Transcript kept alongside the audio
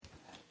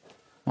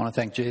I want to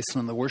thank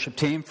Jason and the worship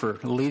team for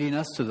leading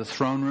us to the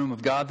throne room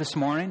of God this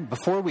morning.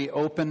 Before we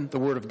open the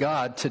Word of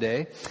God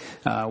today,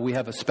 we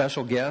have a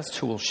special guest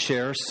who will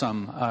share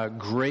some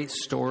great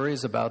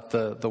stories about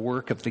the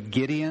work of the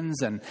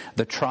Gideons and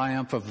the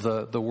triumph of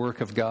the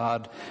work of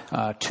God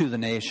to the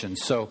nation.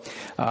 So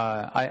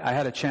I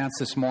had a chance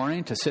this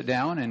morning to sit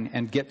down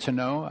and get to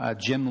know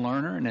Jim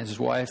Lerner and his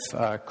wife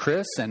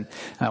Chris, and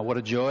what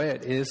a joy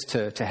it is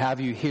to have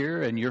you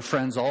here and your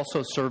friends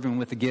also serving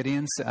with the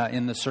Gideons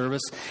in the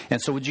service.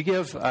 And so would you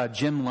give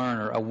Jim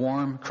Lerner a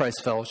warm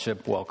Christ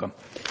Fellowship welcome?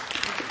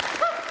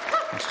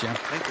 Thanks, Jim.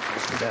 Thank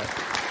you.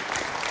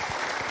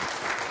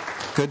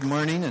 Good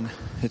morning, and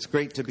it's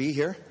great to be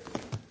here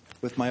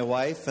with my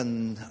wife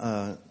and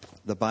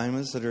the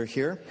Bimas that are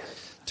here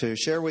to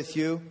share with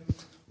you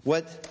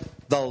what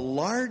the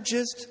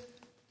largest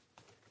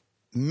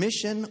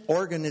mission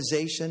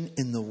organization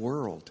in the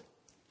world,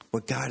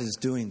 what God is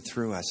doing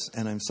through us.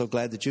 And I'm so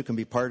glad that you can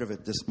be part of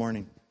it this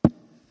morning.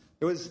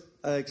 It was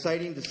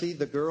exciting to see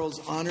the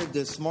girls honored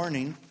this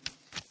morning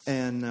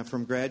and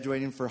from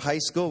graduating for high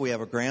school. We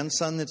have a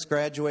grandson that's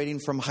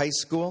graduating from high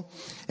school,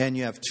 and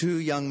you have two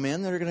young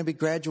men that are going to be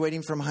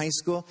graduating from high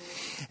school.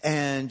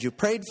 And you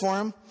prayed for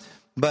them,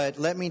 but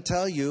let me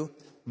tell you,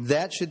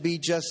 that should be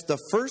just the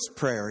first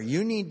prayer.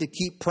 You need to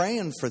keep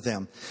praying for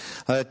them.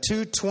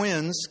 Two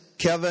twins,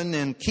 Kevin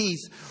and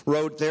Keith,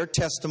 wrote their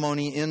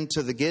testimony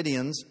into the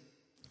Gideons,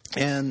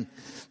 and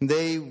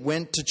they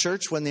went to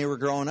church when they were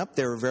growing up.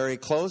 They were very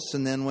close.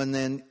 And then when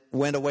they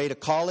went away to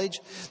college,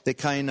 they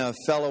kind of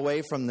fell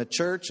away from the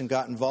church and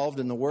got involved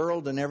in the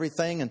world and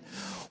everything. And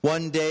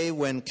one day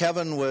when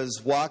Kevin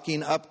was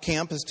walking up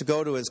campus to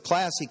go to his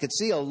class, he could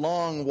see a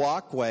long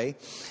walkway.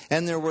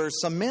 And there were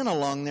some men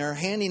along there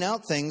handing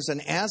out things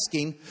and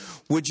asking,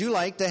 would you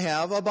like to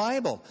have a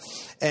Bible?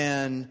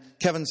 And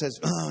Kevin says,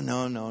 oh,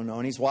 no.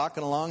 And he's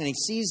walking along and he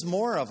sees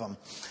more of them.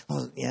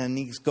 And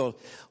he goes,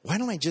 why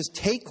don't I just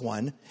take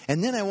one?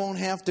 And then I won't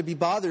have to be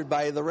bothered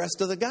by the rest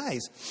of the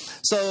guys.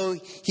 So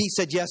he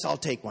said, yes, I'll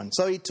take one.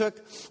 So he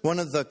took one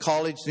of the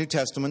college New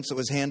Testaments that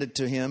was handed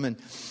to him. And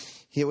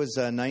it was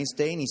a nice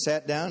day. And he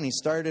sat down and he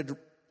started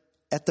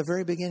at the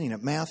very beginning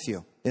at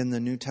Matthew in the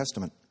New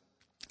Testament.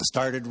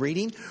 Started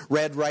reading,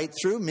 read right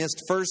through,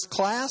 missed first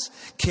class,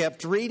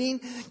 kept reading,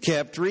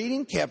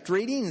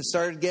 and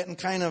started getting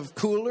kind of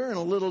cooler and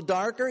a little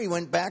darker. He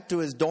went back to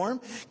his dorm,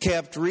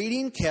 kept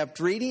reading,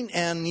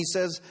 and he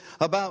says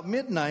about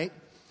midnight,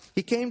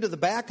 he came to the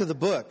back of the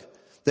book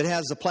that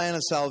has the plan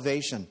of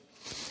salvation,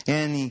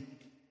 and he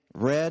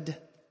read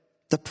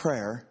the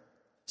prayer,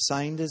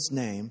 signed his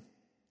name,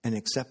 and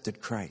accepted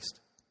Christ.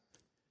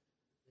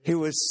 He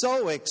was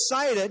so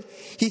excited,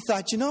 he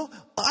thought,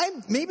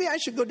 maybe I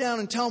should go down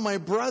and tell my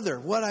brother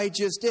what I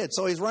just did.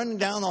 So he's running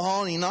down the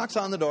hall and he knocks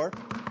on the door.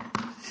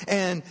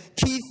 And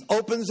Keith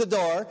opens the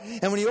door.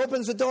 And when he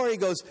opens the door, he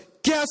goes,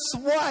 guess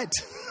what?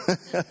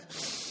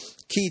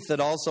 Keith had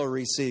also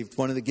received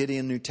one of the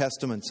Gideon New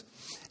Testaments.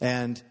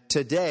 And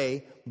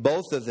today,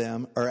 both of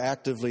them are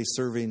actively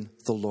serving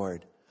the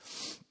Lord.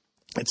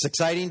 It's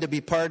exciting to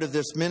be part of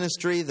this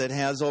ministry that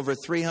has over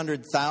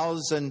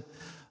 300,000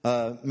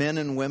 men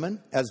and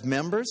women as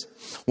members.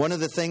 One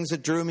of the things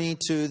that drew me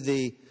to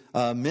the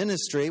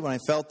ministry when I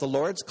felt the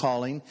Lord's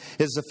calling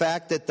is the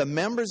fact that the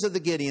members of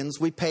the Gideons,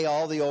 we pay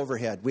all the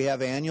overhead. We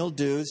have annual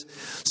dues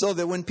so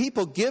that when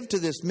people give to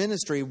this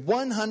ministry,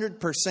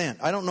 100%,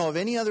 I don't know of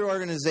any other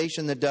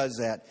organization that does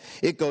that.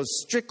 It goes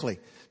strictly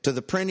to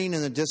the printing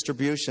and the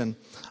distribution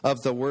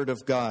of the Word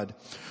of God.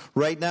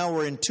 Right now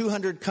we're in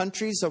 200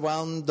 countries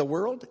around the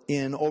world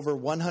in over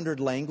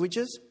 100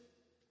 languages.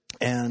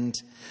 And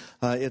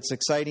it's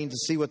exciting to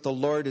see what the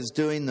Lord is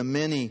doing, the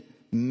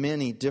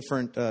many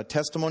different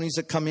testimonies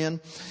that come in.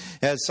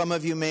 As some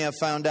of you may have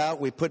found out,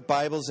 we put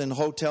Bibles in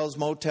hotels,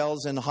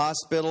 motels, and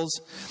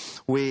hospitals.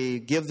 We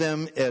give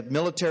them at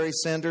military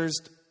centers,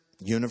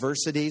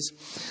 universities.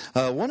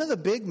 One of the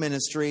big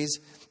ministries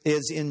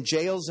is in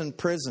jails and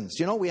prisons.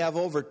 We have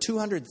over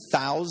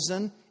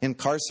 200,000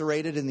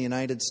 incarcerated in the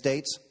United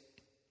States,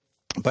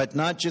 but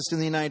not just in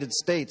the United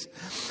States.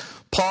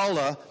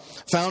 Paula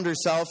found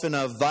herself in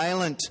a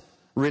violent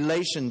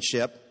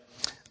relationship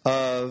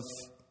of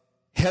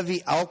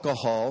heavy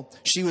alcohol.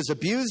 She was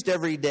abused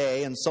every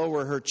day, and so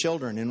were her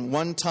children. And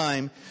one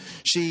time,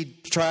 she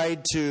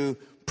tried to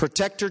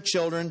protect her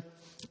children,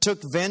 took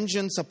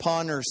vengeance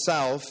upon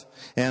herself,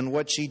 and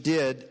what she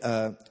did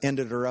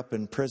ended her up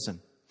in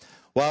prison.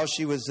 While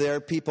she was there,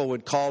 people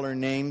would call her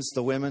names,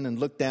 the women, and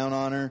look down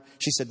on her.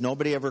 She said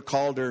nobody ever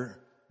called her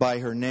by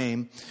her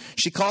name.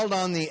 She called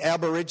on the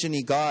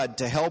Aborigine god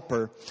to help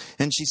her,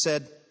 and she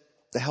said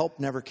the help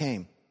never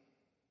came.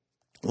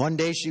 One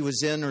day she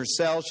was in her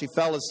cell, she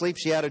fell asleep,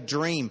 she had a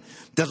dream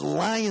that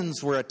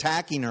lions were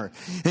attacking her,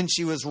 and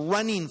she was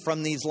running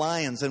from these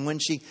lions. And when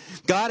she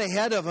got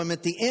ahead of them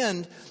at the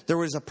end, there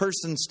was a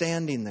person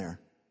standing there.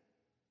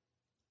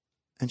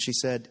 And she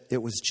said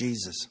it was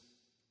Jesus.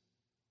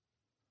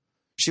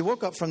 She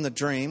woke up from the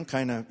dream,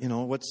 kind of,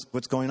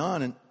 what's going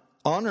on? And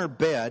on her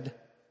bed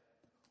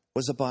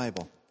was a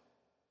Bible.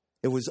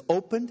 It was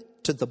opened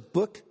to the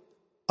book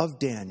of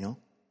Daniel,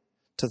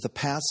 to the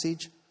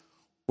passage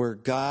where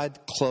God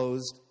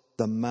closed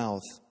the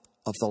mouth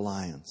of the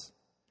lions.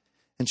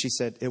 And she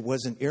said it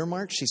wasn't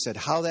earmarked. She said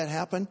how that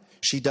happened,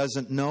 she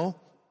doesn't know.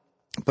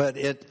 But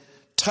it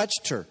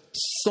touched her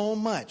so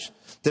much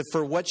that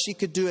for what she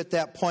could do at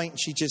that point,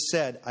 she just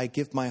said, I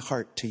give my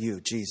heart to you,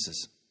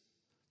 Jesus,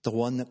 the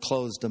one that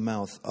closed the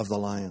mouth of the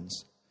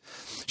lions.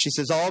 She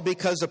says, all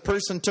because a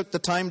person took the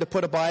time to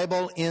put a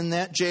Bible in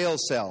that jail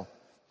cell.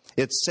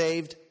 It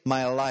saved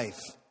my life.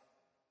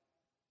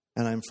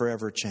 And I'm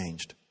forever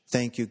changed.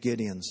 Thank you,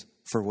 Gideons,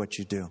 for what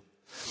you do.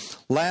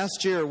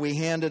 Last year, we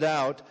handed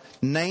out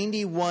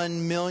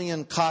 91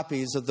 million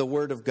copies of the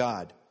Word of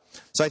God.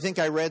 So I think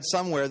I read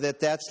somewhere that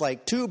that's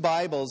like 2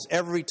 Bibles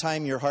every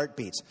time your heart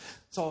beats.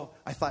 So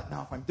I thought,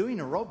 now if I'm doing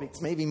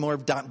aerobics, maybe more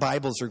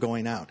Bibles are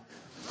going out.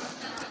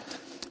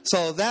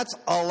 So that's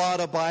a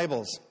lot of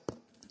Bibles.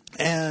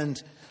 And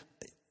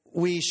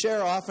we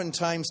share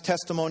oftentimes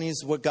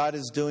testimonies of what God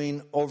is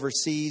doing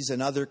overseas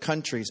in other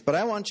countries. But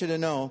I want you to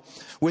know,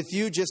 with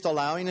you just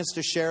allowing us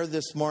to share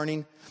this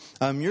morning,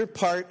 you're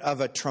part of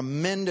a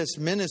tremendous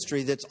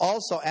ministry that's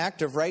also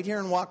active right here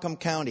in Whatcom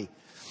County.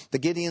 The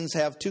Gideons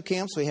have 2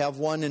 camps. We have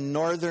one in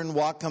northern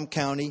Whatcom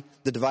County.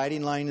 The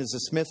dividing line is the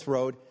Smith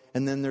Road,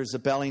 and then there's the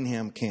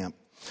Bellingham camp.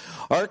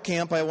 Our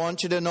camp, I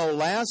want you to know,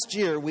 last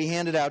year we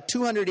handed out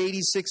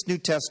 286 New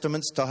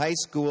Testaments to high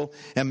school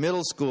and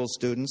middle school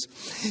students.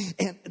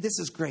 And this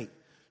is great.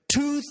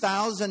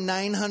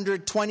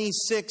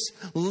 2,926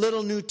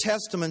 little New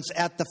Testaments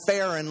at the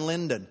fair in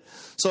Linden.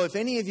 So if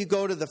any of you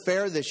go to the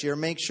fair this year,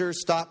 make sure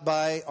stop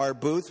by our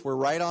booth. We're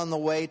right on the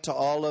way to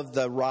all of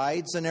the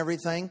rides and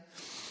everything.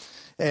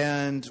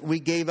 And we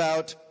gave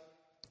out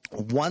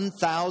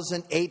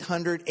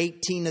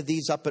 1,818 of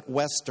these up at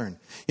Western.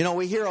 You know,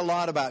 we hear a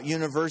lot about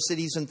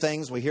universities and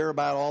things. We hear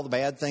about all the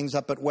bad things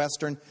up at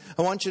Western.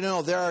 I want you to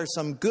know there are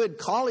some good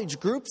college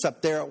groups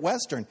up there at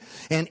Western.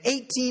 And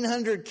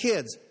 1,800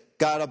 kids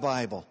got a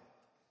Bible.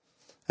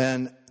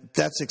 And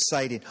that's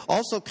exciting.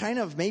 Also, kind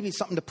of maybe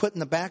something to put in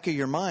the back of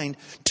your mind.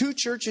 2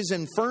 churches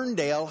in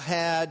Ferndale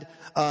had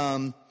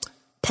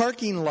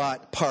parking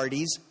lot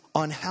parties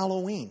on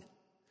Halloween.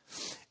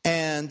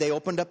 And they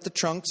opened up the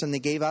trunks and they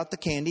gave out the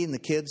candy, and the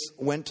kids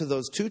went to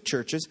those 2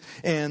 churches.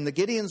 And the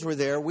Gideons were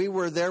there. We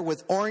were there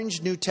with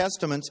orange New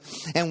Testaments,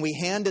 and we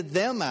handed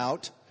them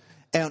out,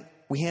 and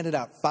we handed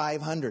out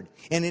 500.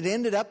 And it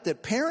ended up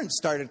that parents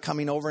started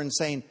coming over and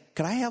saying,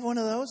 "Can I have one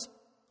of those?"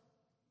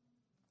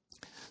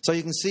 So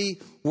you can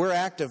see we're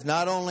active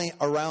not only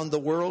around the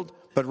world,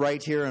 but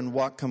right here in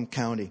Whatcom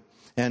County.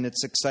 And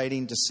it's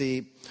exciting to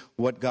see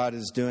what God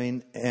is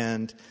doing.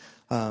 And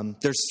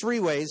there's 3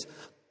 ways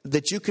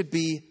that you could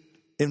be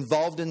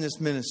involved in this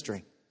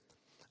ministry.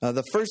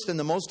 The first and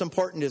the most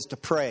important is to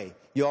pray.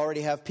 You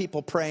already have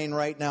people praying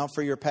right now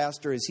for your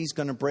pastor as he's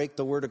going to break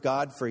the Word of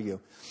God for you.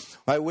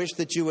 I wish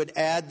that you would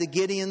add the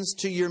Gideons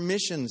to your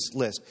missions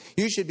list.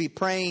 You should be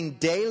praying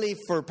daily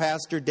for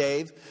Pastor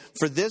Dave,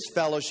 for this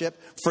fellowship,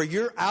 for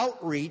your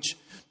outreach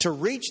to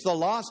reach the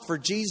lost for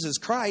Jesus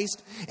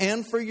Christ,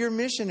 and for your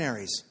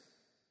missionaries.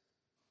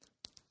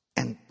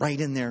 And right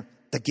in there,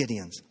 the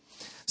Gideons.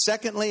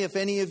 Secondly, if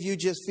any of you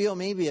just feel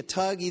maybe a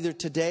tug either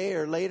today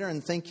or later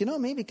and think, you know,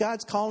 maybe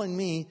God's calling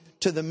me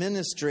to the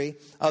ministry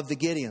of the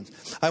Gideons.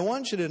 I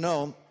want you to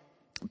know,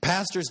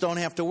 pastors don't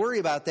have to worry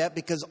about that,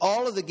 because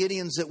all of the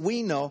Gideons that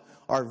we know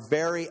are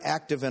very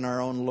active in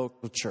our own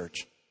local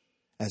church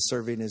as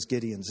serving as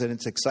Gideons. And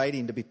it's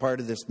exciting to be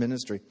part of this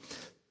ministry.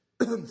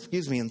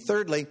 Excuse me. And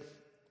thirdly,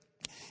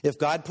 if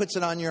God puts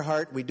it on your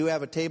heart, we do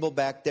have a table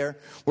back there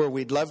where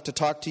we'd love to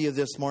talk to you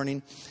this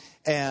morning.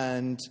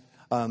 And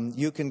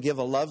you can give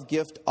a love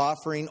gift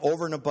offering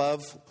over and above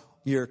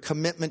your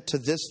commitment to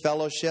this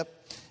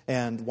fellowship,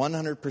 and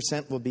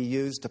 100% will be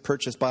used to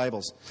purchase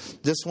Bibles.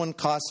 This one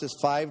costs us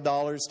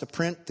 $5 to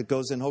print. That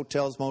goes in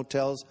hotels,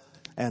 motels,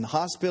 and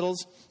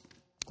hospitals.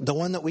 The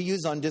one that we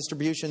use on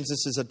distributions,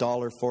 this is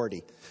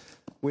 $1.40.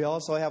 We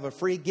also have a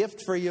free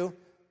gift for you.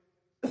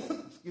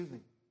 Excuse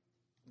me.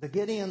 The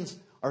Gideons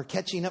are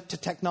catching up to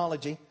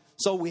technology,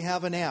 so we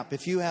have an app.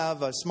 If you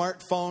have a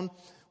smartphone,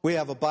 we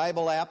have a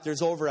Bible app.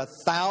 There's over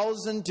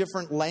 1,000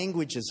 different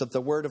languages of the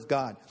Word of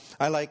God.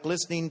 I like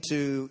listening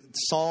to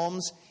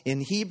Psalms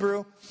in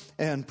Hebrew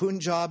and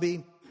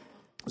Punjabi.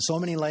 So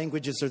many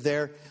languages are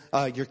there.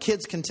 Your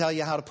kids can tell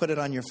you how to put it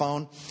on your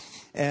phone.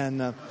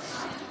 And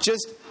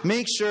just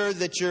make sure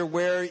that you're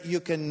where you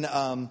can,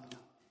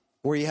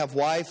 where you have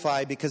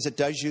Wi-Fi, because it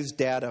does use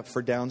data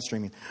for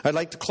downstreaming. I'd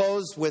like to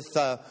close with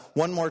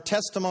one more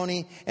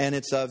testimony, and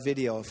it's a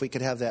video, if we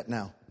could have that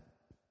now.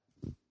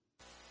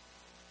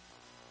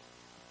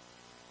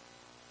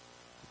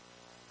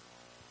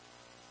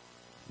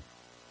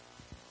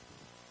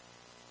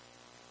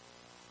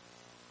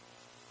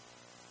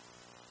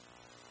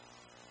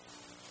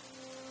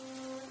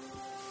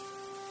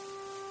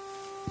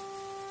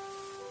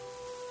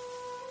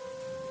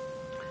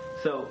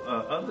 So,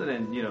 other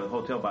than,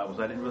 hotel Bibles,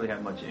 I didn't really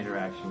have much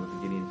interaction with the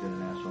Gideons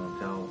International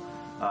until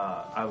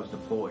I was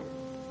deployed.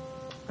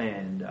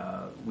 And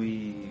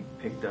we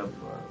picked up,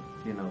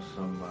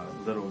 some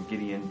little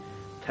Gideon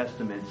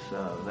Testaments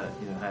that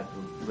had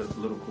the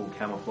little cool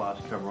camouflage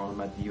cover on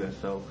them at the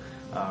USO,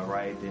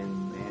 right?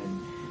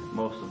 And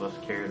most of us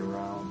carried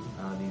around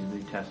these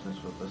New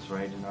Testaments with us,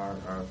 right, in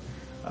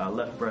our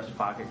left breast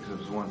pocket because it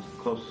was one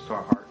closest to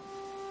our heart.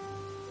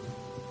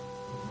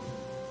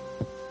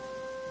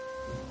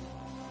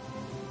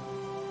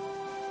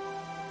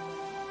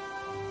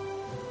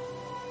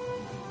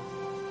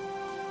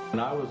 When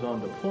I was on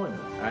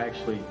deployment, I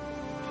actually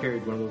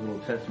carried one of those little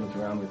testaments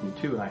around with me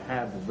too, and I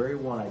have the very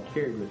one I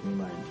carried with me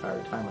my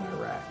entire time in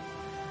Iraq.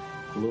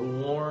 A little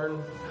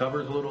worn,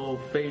 covers a little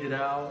faded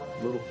out,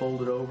 a little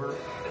folded over,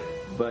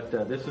 but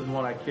this is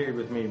one I carried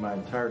with me my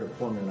entire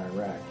deployment in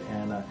Iraq.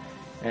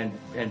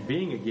 And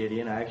being a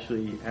Gideon, I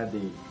actually had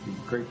the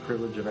great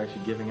privilege of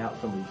actually giving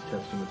out some of these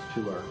testaments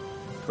to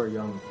our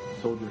young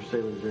soldiers,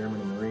 sailors, airmen,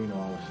 and Marine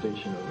while I was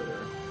stationed over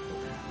there.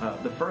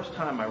 The first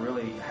time I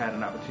really had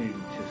an opportunity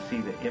to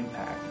see the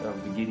impact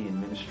of the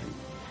Gideon ministry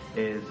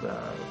is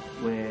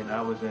when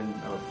I was in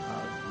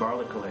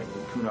Barley-Calais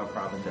in Kunar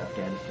province,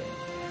 Afghanistan.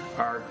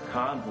 Our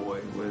convoy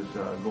was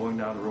going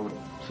down the road.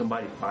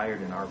 Somebody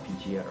fired an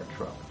RPG at our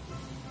truck.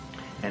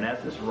 And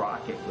as this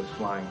rocket was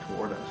flying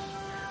toward us,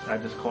 I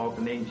just called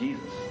the name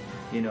Jesus.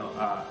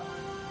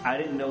 I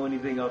didn't know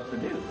anything else to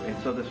do. And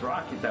so this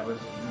rocket that was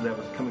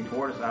coming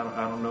toward us, I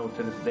don't know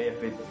to this day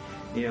if it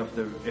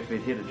if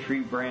it hit a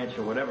tree branch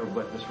or whatever,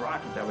 but this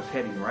rocket that was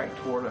heading right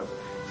toward us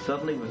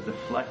suddenly was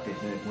deflected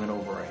and it went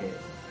over our head.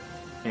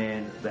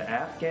 And the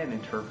Afghan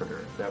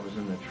interpreter that was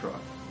in the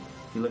truck,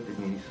 he looked at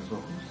me and he says,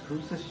 well,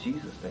 who's this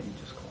Jesus that you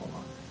just called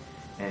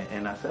on?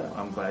 And I said,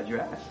 I'm glad you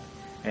asked.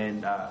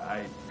 And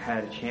I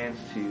had a chance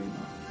to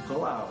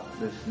pull out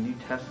this New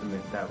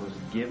Testament that was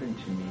given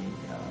to me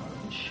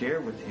and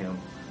share with him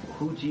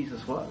who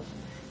Jesus was.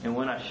 And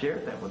when I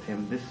shared that with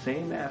him, this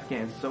same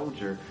Afghan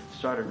soldier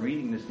started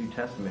reading this New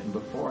Testament. And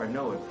before I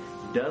know it,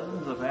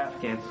 dozens of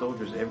Afghan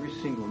soldiers every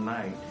single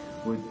night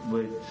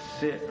would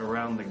sit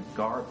around the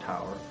guard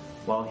tower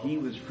while he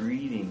was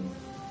reading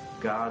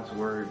God's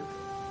word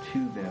to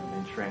them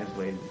and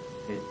translated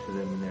it to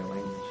them in their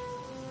language.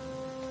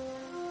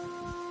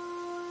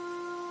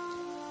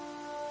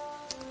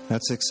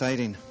 That's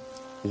exciting.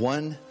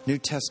 One New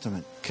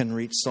Testament can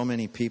reach so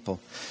many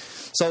people.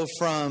 So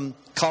from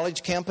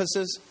college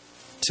campuses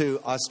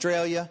to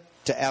Australia,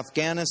 to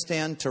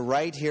Afghanistan, to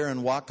right here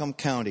in Whatcom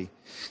County,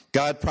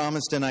 God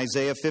promised in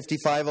Isaiah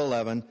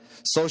 55:11,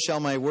 so shall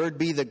my word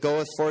be that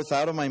goeth forth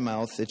out of my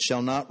mouth. It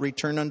shall not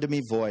return unto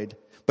me void,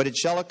 but it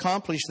shall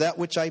accomplish that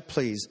which I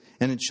please,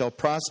 and it shall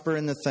prosper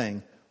in the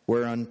thing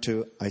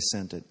whereunto I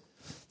sent it.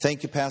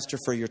 Thank you, Pastor,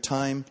 for your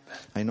time.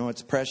 I know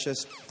it's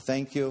precious.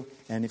 Thank you.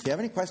 And if you have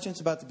any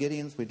questions about the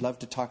Gideons, we'd love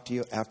to talk to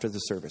you after the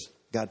service.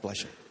 God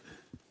bless you.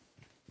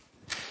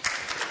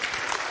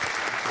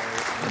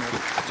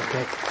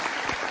 Okay.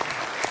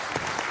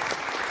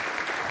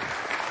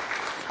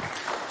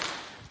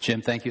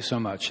 Jim, thank you so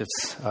much.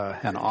 It's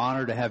an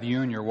honor to have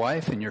you and your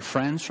wife and your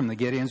friends from the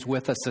Gideons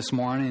with us this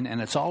morning, and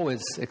it's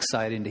always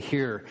exciting to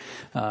hear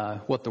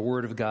what the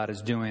Word of God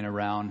is doing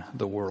around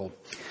the world.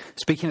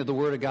 Speaking of the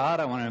Word of God,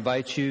 I want to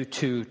invite you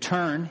to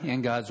turn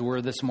in God's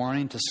Word this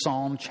morning to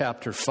Psalm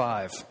chapter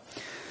 5.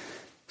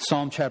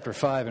 Psalm chapter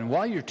 5. And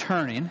while you're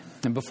turning,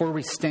 and before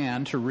we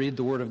stand to read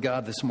the Word of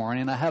God this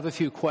morning, I have a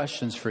few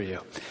questions for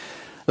you.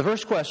 The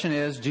first question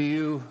is, do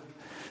you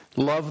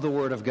love the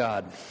Word of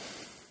God?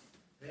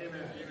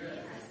 Amen.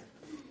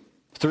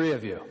 3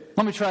 of you.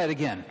 Let me try it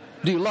again.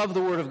 Do you love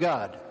the Word of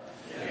God?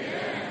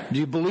 Yes. Do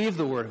you believe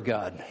the Word of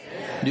God?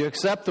 Yes. Do you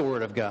accept the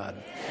Word of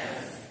God?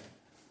 Yes.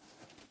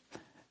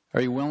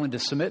 Are you willing to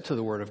submit to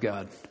the Word of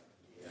God?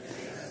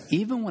 Yes.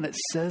 Even when it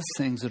says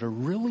things that are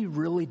really,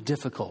 really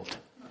difficult.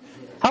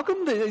 How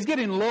come he's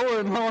getting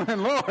lower and lower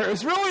and lower? It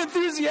was really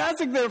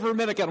enthusiastic there for a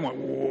minute. Kind of went,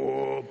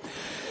 whoa.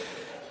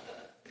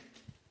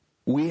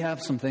 We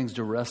have some things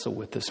to wrestle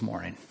with this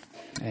morning.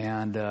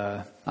 And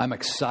I'm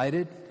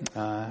excited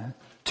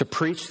to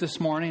preach this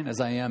morning, as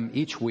I am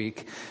each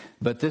week.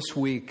 But this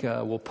week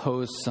will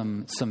pose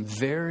some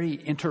very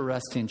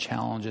interesting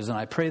challenges. And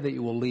I pray that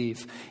you will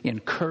leave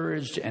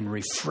encouraged and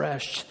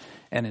refreshed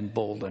and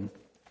emboldened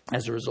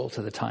as a result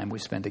of the time we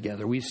spend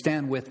together. Will you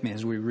stand with me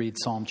as we read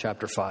Psalm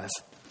chapter 5?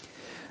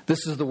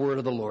 This is the word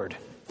of the Lord.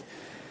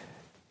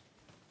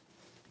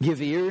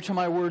 Give ear to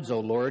my words, O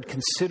Lord.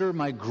 Consider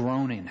my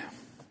groaning.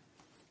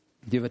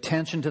 Give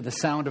attention to the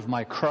sound of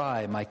my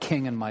cry, my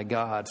King and my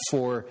God,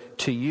 for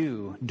to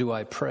you do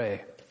I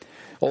pray.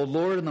 O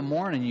Lord, in the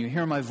morning you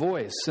hear my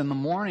voice. In the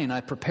morning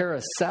I prepare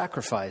a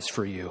sacrifice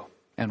for you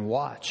and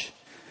watch.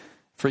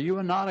 For you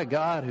are not a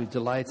God who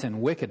delights in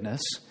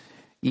wickedness.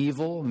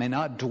 Evil may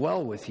not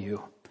dwell with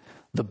you.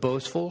 The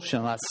boastful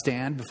shall not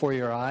stand before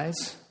your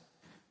eyes.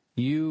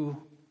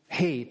 You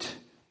hate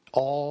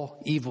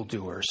all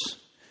evildoers.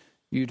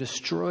 You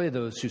destroy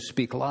those who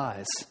speak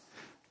lies.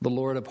 The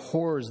Lord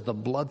abhors the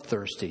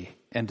bloodthirsty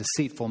and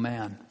deceitful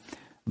man.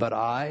 But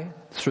I,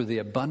 through the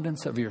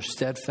abundance of your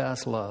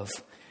steadfast love,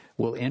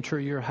 will enter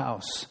your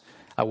house.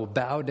 I will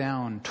bow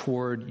down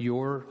toward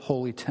your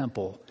holy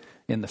temple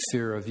in the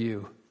fear of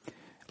you.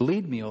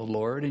 Lead me, O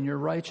Lord, in your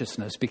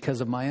righteousness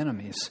because of my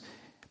enemies.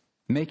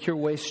 Make your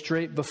way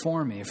straight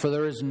before me, for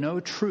there is no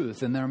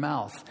truth in their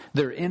mouth.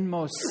 Their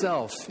inmost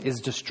self is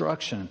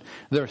destruction.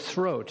 Their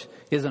throat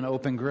is an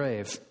open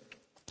grave.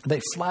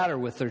 They flatter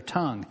with their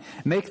tongue.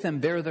 Make them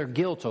bear their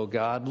guilt, O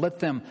God. Let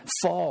them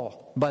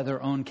fall by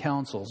their own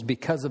counsels.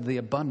 Because of the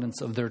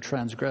abundance of their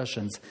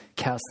transgressions,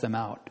 cast them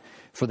out,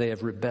 for they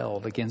have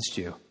rebelled against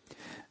you.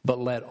 But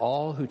let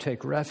all who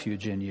take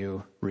refuge in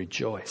you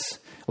rejoice.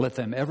 Let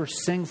them ever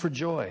sing for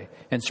joy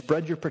and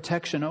spread your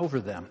protection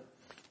over them,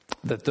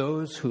 that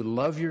those who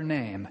love your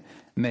name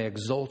may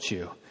exalt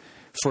you.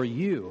 For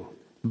you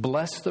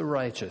bless the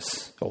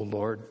righteous, O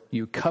Lord.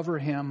 You cover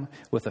him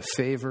with a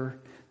favor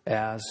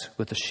as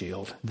with a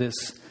shield. This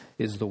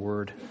is the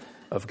word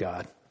of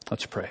God.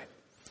 Let's pray.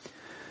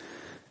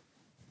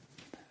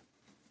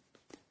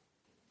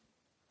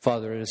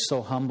 Father, it is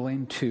so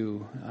humbling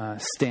to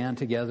stand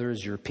together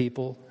as your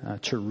people,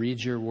 to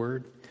read your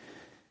word.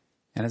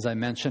 And as I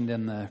mentioned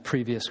in the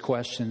previous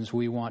questions,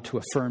 we want to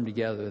affirm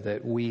together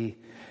that we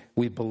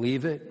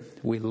believe it,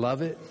 we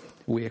love it,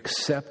 we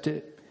accept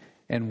it,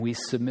 and we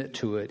submit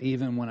to it,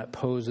 even when it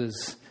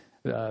poses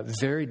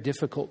very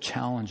difficult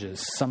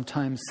challenges.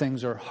 Sometimes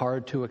things are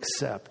hard to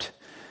accept.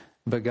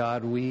 But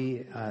God,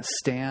 we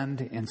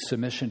stand in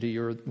submission to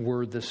your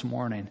word this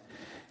morning.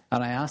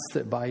 And I ask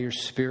that by your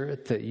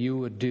Spirit that you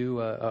would do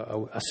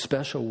a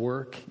special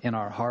work in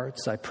our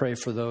hearts. I pray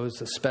for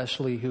those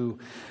especially who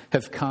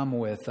have come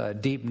with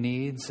deep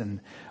needs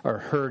and are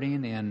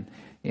hurting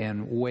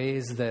in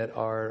ways that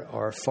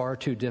are far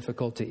too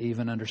difficult to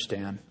even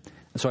understand.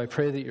 And so I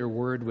pray that your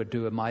word would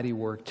do a mighty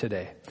work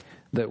today,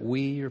 that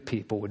we, your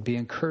people, would be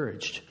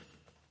encouraged.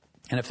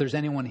 And if there's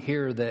anyone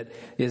here that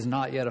is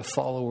not yet a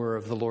follower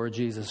of the Lord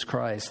Jesus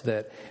Christ,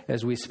 that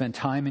as we spend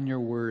time in your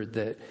word,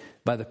 that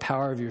by the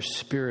power of your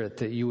Spirit,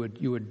 that you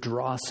would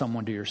draw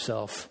someone to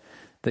yourself,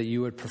 that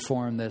you would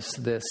perform this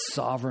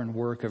sovereign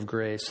work of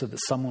grace so that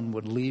someone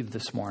would leave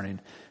this morning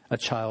a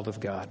child of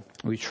God.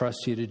 We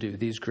trust you to do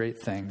these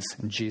great things.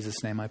 In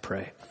Jesus' name I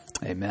pray.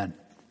 Amen.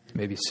 You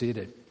may be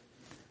seated.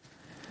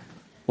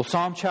 Well,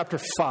 Psalm chapter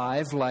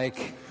 5,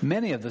 like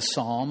many of the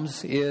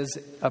Psalms, is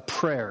a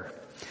prayer.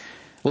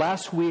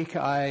 Last week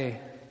I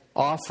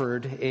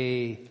offered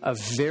a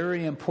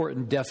very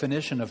important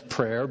definition of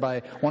prayer by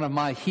one of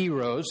my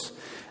heroes,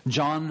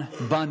 John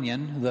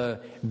Bunyan,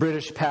 the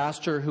British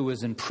pastor who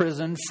was in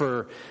prison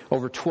for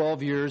over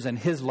 12 years in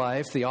his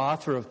life, the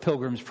author of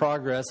Pilgrim's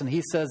Progress. And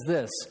he says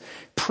this: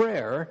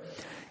 prayer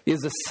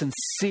is a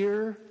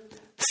sincere,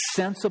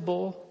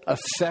 sensible,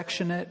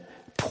 affectionate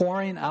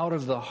pouring out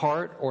of the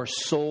heart or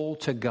soul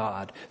to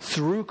God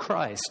through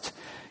Christ,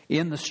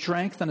 in the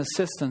strength and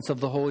assistance of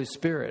the Holy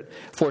Spirit,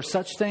 for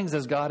such things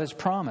as God has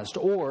promised,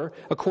 or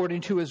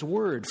according to his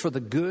word, for the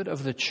good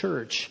of the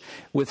church,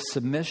 with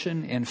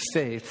submission and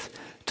faith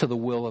to the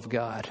will of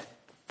God.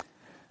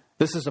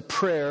 This is a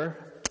prayer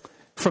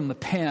from the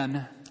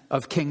pen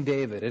of King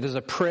David. It is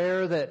a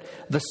prayer that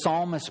the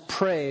psalmist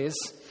prays,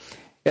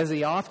 as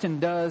he often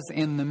does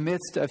in the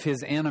midst of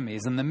his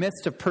enemies, in the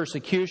midst of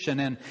persecution.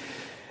 And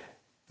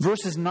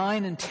verses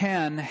 9 and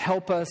 10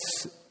 help us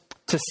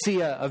to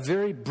see a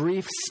very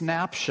brief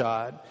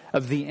snapshot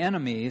of the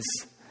enemies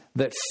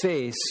that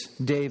face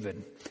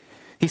David.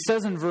 He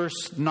says in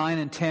verse 9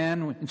 and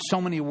 10, in so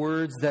many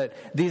words, that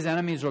these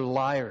enemies are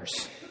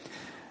liars,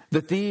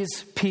 that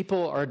these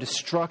people are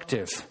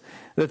destructive,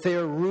 that they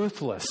are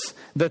ruthless,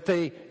 that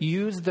they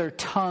use their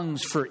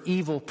tongues for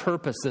evil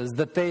purposes,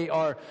 that they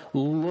are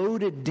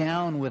loaded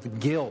down with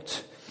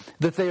guilt,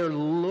 that they are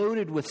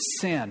loaded with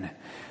sin.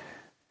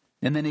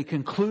 And then he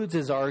concludes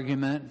his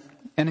argument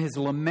and his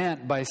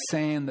lament by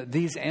saying that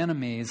these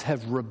enemies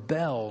have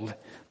rebelled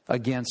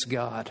against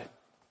God.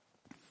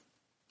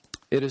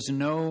 It is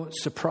no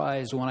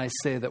surprise when I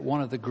say that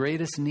one of the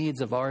greatest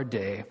needs of our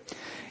day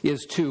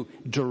is to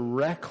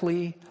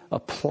directly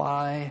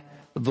apply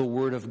the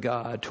Word of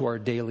God to our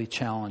daily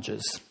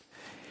challenges.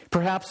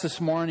 Perhaps this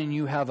morning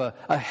you have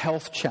a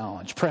health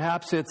challenge.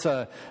 Perhaps it's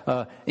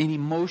an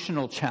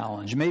emotional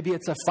challenge. Maybe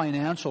it's a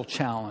financial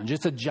challenge.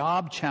 It's a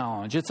job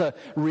challenge. It's a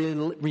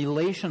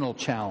relational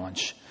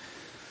challenge.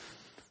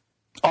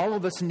 All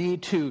of us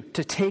need to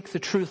take the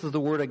truth of the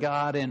Word of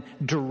God and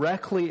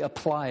directly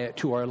apply it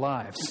to our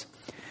lives.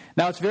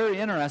 Now, it's very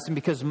interesting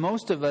because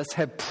most of us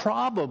have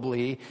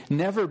probably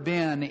never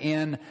been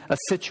in a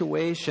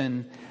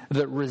situation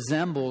that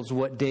resembles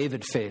what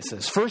David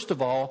faces. First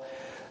of all,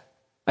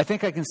 I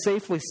think I can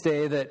safely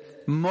say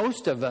that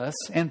most of us,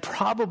 and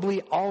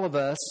probably all of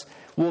us,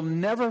 will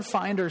never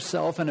find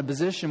ourselves in a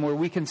position where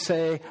we can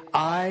say,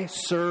 I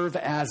serve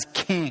as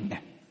king.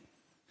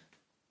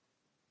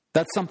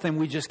 That's something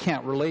we just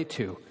can't relate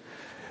to.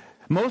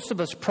 Most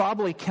of us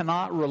probably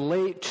cannot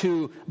relate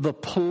to the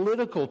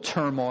political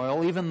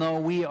turmoil, even though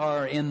we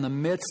are in the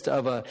midst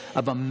of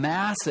a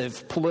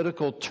massive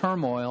political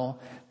turmoil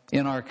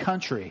in our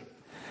country.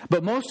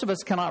 But most of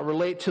us cannot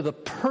relate to the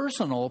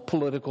personal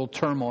political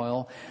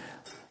turmoil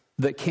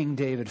that King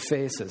David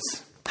faces.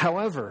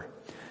 However,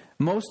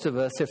 most of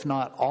us, if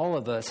not all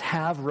of us,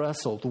 have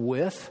wrestled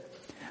with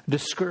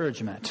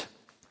discouragement,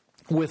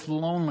 with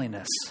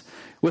loneliness,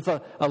 with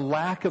a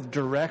lack of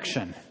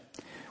direction,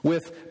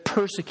 with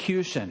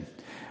persecution,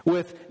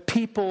 with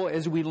people,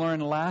 as we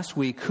learned last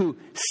week, who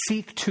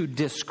seek to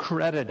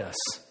discredit us,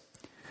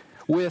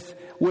 with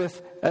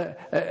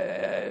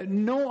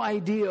no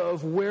idea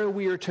of where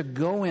we are to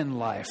go in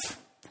life.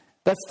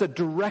 That's the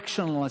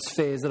directionless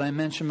phase that I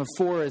mentioned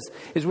before,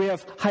 is we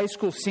have high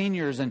school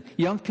seniors and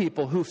young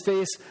people who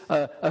face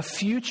a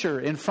future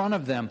in front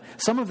of them.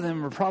 Some of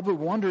them are probably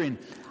wondering,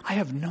 I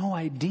have no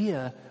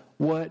idea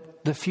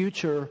what the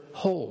future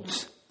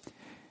holds.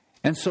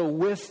 And so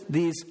with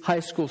these high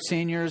school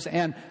seniors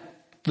and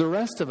the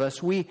rest of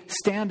us, we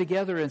stand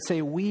together and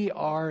say, we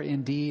are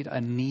indeed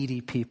a needy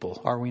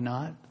people, are we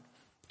not?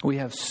 We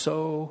have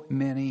so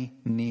many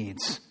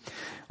needs.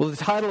 Well, the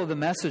title of the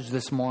message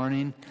this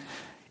morning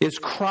is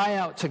Cry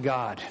Out to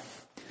God.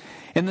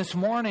 And this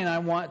morning I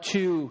want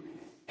to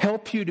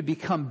help you to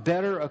become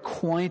better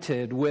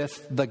acquainted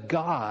with the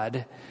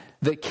God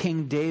that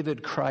King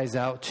David cries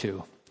out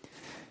to.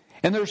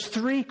 And there's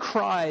three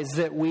cries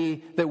that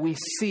we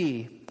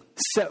see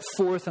set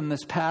forth in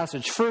this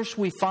passage. First,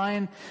 we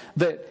find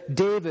that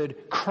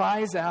David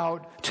cries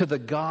out to the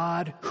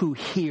God who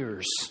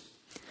hears.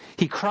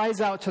 He cries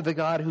out to the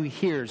God who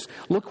hears.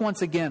 Look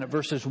once again at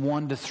verses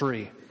 1 to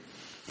 3.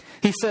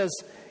 He says,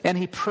 and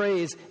he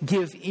prays,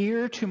 give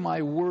ear to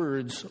my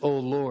words, O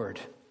Lord.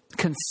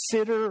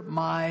 Consider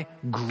my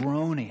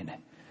groaning.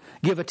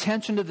 Give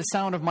attention to the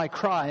sound of my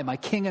cry, my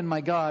King and my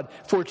God.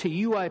 For to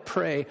you I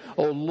pray,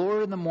 O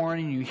Lord, in the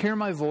morning you hear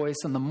my voice.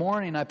 In the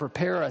morning I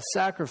prepare a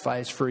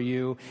sacrifice for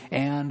you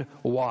and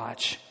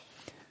watch.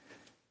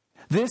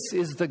 This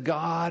is the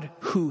God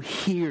who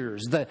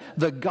hears,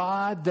 the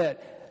God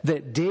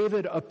that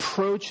David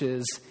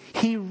approaches.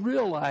 He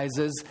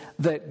realizes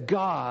that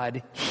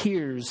God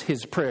hears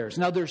his prayers.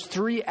 Now there's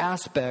three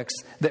aspects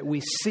that we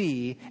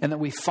see and that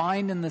we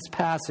find in this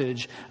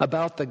passage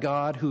about the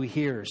God who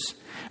hears.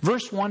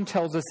 Verse 1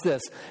 tells us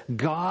this: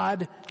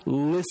 God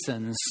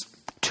listens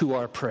to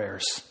our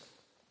prayers.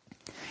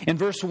 In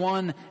verse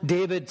 1,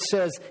 David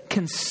says,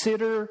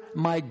 consider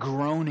my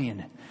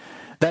groaning.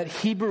 That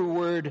Hebrew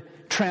word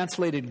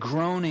translated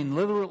groaning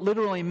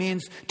literally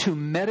means to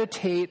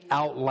meditate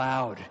out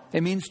loud.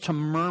 It means to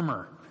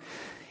murmur.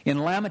 In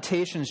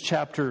Lamentations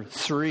chapter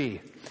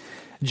 3,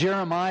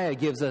 Jeremiah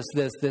gives us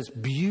this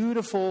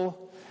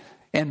beautiful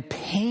and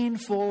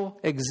painful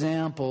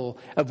example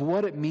of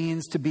what it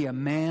means to be a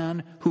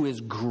man who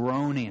is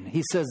groaning.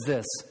 He says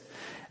this,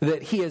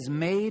 that he has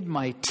made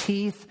my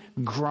teeth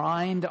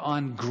grind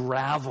on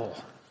gravel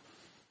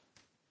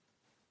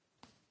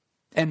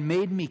and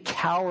made me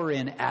cower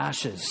in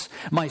ashes.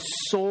 My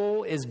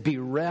soul is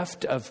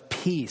bereft of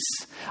peace.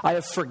 I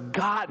have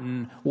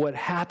forgotten what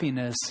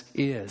happiness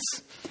is.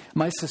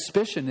 My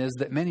suspicion is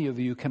that many of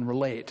you can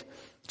relate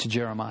to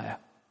Jeremiah.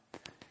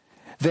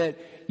 That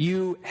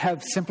you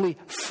have simply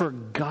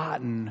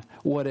forgotten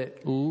what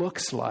it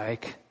looks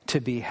like to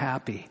be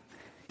happy.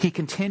 He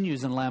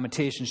continues in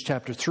Lamentations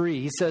chapter 3.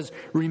 He says,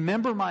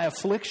 remember my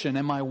affliction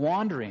and my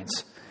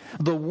wanderings,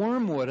 the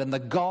wormwood and the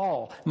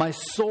gall. My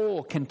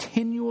soul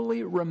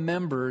continually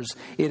remembers.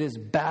 It is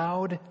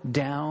bowed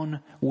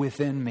down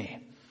within me.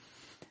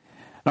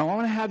 Now I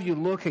want to have you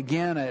look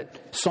again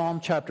at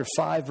Psalm chapter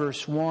 5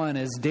 verse 1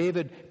 as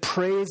David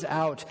prays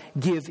out,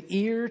 give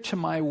ear to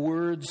my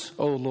words,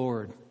 O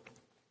Lord.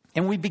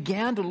 And we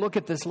began to look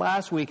at this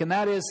last week, and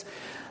that is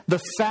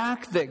the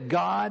fact that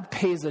God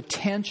pays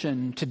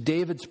attention to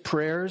David's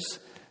prayers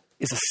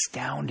is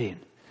astounding.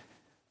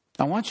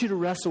 I want you to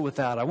wrestle with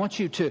that. I want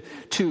you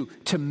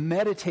to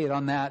meditate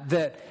on that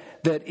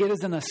it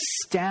is an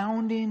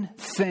astounding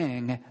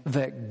thing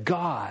that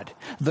God,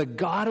 the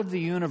God of the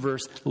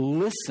universe,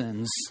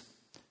 listens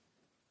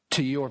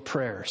to your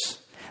prayers.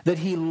 That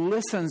he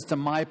listens to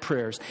my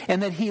prayers.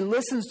 And that he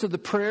listens to the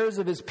prayers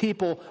of his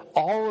people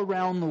all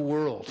around the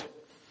world.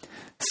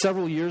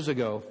 Several years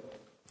ago,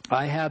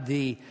 I had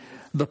the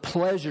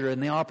pleasure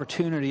and the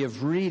opportunity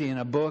of reading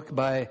a book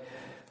by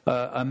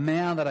a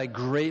man that I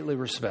greatly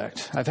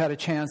respect. I've had a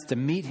chance to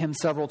meet him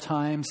several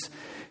times.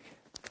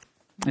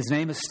 His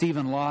name is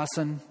Stephen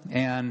Lawson,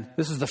 and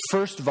this is the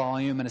first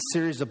volume in a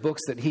series of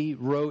books that he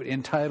wrote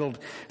entitled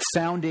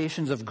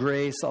Foundations of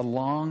Grace, a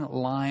Long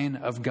Line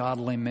of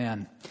Godly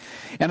Men.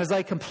 And as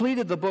I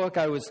completed the book,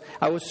 I was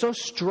so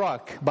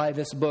struck by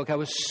this book. I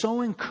was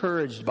so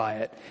encouraged by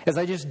it as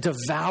I just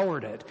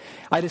devoured it.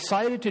 I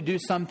decided to do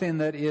something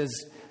that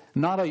is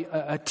not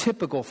a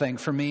typical thing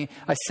for me.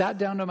 I sat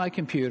down to my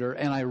computer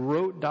and I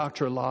wrote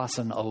Dr.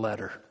 Lawson a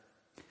letter.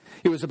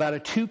 It was about a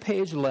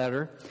 2-page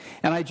letter,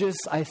 and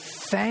I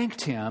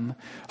thanked him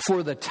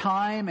for the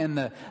time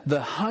and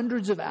the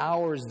hundreds of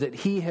hours that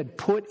he had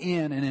put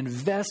in and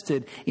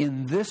invested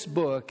in this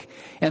book,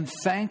 and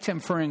thanked him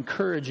for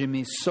encouraging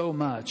me so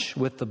much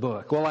with the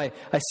book. Well, I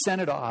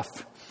sent it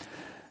off.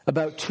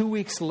 About 2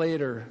 weeks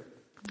later,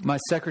 my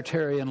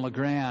secretary in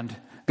LeGrand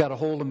got a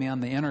hold of me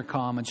on the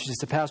intercom, and she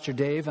said, Pastor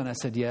Dave? And I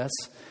said, yes.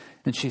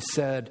 And she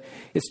said,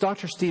 it's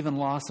Dr. Stephen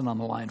Lawson on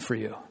the line for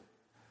you.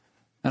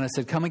 And I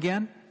said, come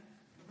again?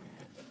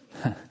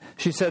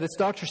 She said, "It's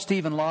Dr.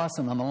 Stephen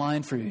Lawson on the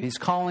line for you. He's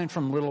calling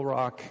from Little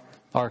Rock,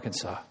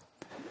 Arkansas."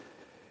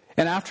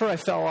 And after I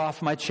fell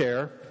off my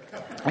chair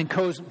and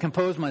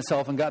composed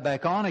myself and got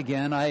back on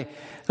again, I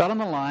got on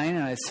the line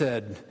and I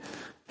said,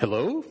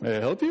 "Hello, may I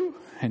help you?"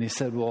 And he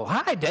said, "Well,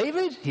 hi,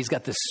 David." He's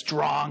got this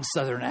strong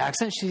Southern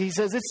accent. He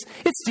says,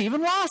 it's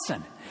Stephen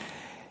Lawson.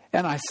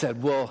 And I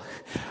said, "Well,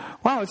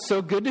 wow, it's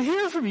so good to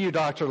hear from you,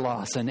 Dr.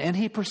 Lawson." And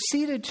he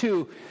proceeded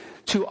to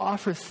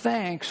offer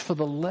thanks for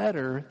the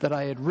letter that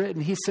I had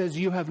written. He says,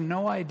 "You have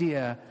no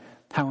idea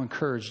how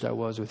encouraged I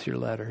was with your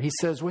letter." He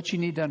says, "What you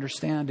need to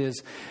understand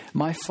is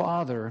my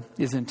father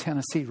is in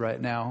Tennessee right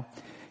now,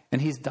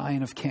 and he's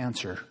dying of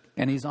cancer,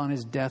 and he's on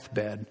his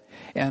deathbed.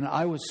 And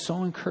I was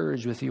so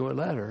encouraged with your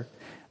letter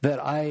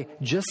that I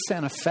just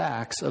sent a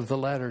fax of the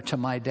letter to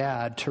my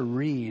dad to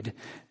read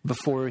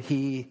before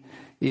he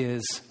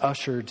is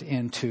ushered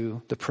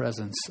into the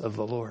presence of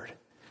the Lord."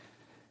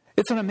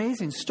 It's an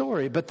amazing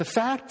story, but the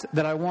fact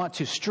that I want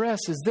to stress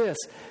is this: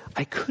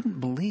 I couldn't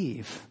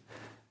believe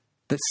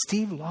that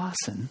Steve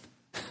Lawson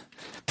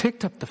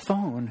picked up the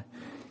phone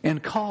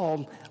and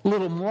called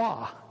little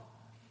moi.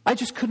 I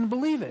just couldn't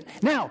believe it.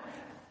 Now,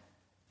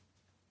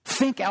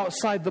 think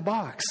outside the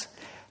box.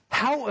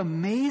 How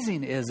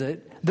amazing is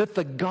it that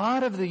the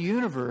God of the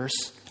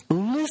universe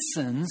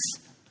listens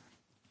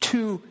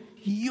to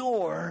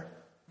your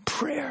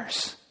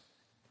prayers?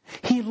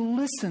 He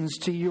listens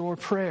to your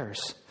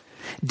prayers.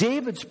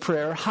 David's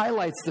prayer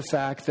highlights the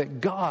fact that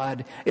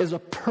God is a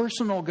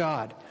personal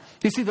God.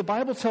 You see, the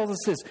Bible tells us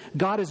this: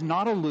 God is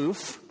not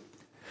aloof.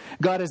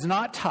 God is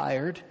not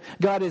tired.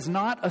 God is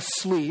not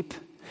asleep.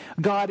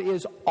 God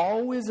is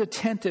always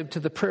attentive to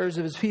the prayers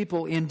of his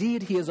people.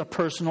 Indeed, he is a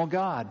personal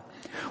God.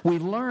 We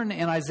learn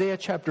in Isaiah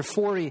chapter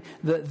 40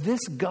 that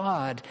this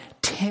God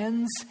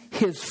tends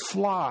his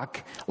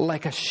flock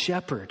like a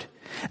shepherd,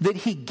 that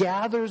he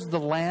gathers the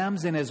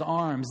lambs in his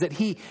arms, that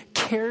he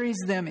carries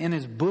them in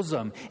his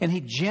bosom, and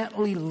he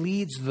gently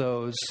leads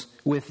those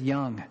with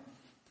young.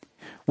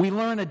 We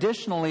learn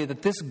additionally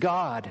that this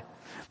God,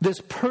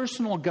 this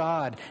personal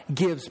God,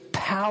 gives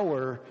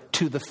power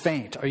to the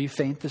faint. Are you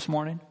faint this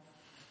morning?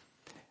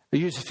 Or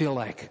you just feel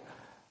like,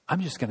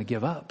 I'm just going to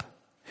give up?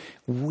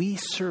 We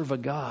serve a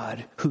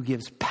God who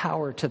gives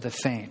power to the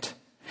faint.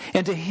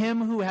 And to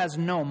him who has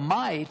no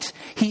might,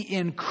 he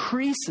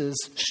increases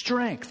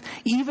strength.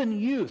 Even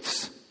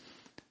youths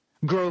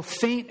grow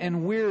faint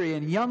and weary,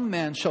 and young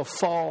men shall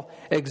fall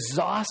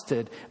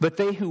exhausted. But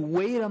they who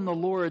wait on the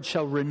Lord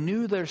shall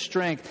renew their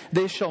strength.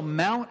 They shall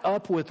mount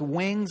up with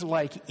wings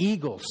like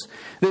eagles.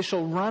 They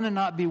shall run and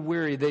not be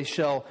weary. They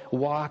shall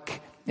walk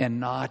and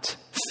not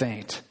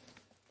faint.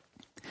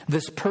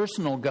 This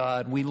personal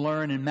God, we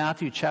learn in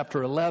Matthew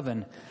chapter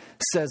 11,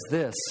 says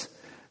this: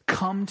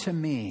 "Come to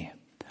me,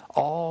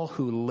 all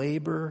who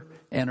labor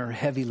and are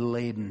heavy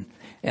laden,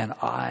 and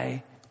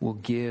I will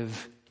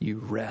give you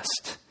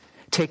rest.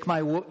 Take my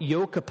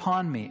yoke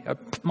upon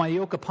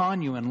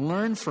you, and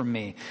learn from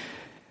me,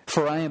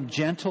 for I am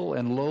gentle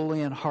and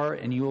lowly in heart,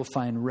 and you will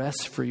find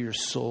rest for your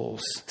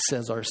souls,"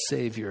 says our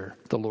Savior,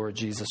 the Lord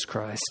Jesus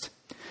Christ.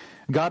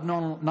 God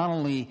not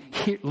only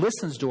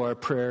listens to our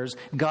prayers,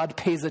 God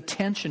pays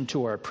attention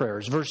to our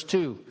prayers. Verse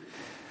 2.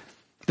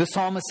 The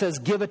psalmist says,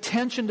 "Give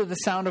attention to the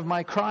sound of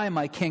my cry,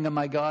 my King and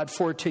my God,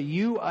 for to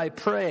you I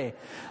pray."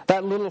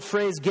 That little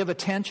phrase, "give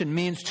attention,"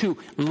 means to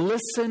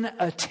listen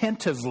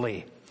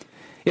attentively.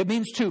 It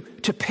means to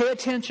pay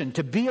attention,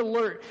 to be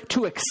alert,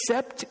 to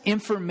accept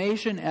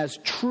information as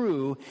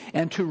true,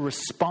 and to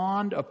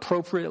respond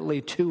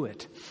appropriately to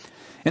it.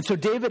 And so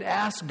David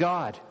asks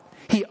God,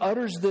 he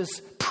utters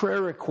this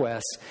prayer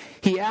request.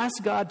 He asks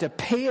God to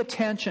pay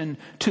attention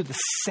to the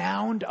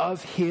sound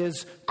of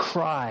his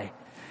cry.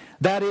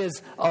 That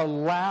is a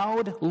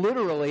loud,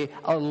 literally,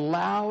 a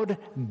loud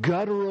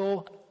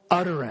guttural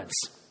utterance.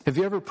 Have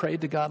you ever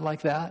prayed to God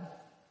like that?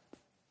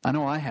 I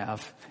know I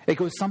have. It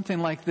goes something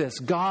like this: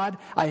 "God,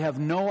 I have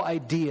no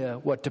idea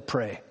what to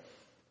pray.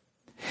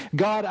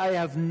 God, I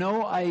have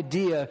no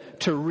idea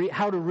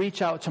how to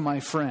reach out to my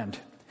friend.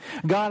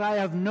 God, I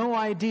have no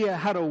idea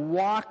how to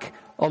walk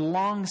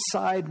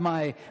alongside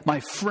my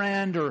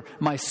friend or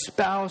my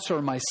spouse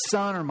or my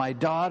son or my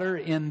daughter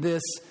in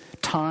this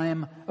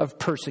time of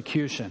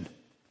persecution."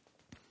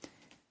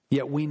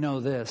 Yet we know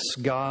this: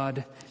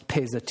 God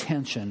pays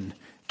attention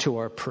to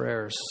our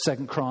prayers.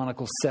 2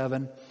 Chronicles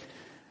 7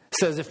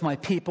 says, "If my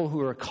people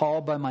who are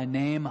called by my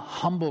name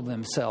humble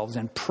themselves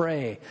and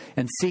pray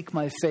and seek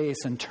my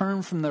face and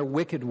turn from their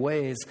wicked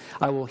ways,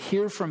 I will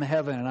hear from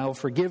heaven and I will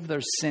forgive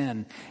their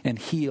sin and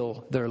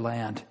heal their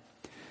land."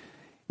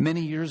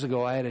 Many years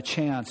ago, I had a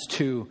chance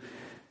to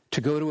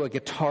go to a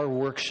guitar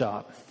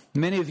workshop.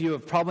 Many of you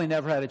have probably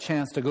never had a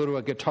chance to go to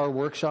a guitar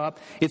workshop.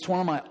 It's one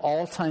of my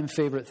all-time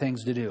favorite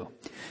things to do.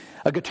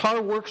 A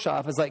guitar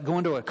workshop is like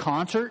going to a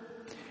concert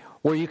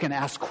where you can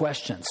ask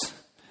questions.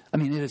 I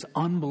mean, it is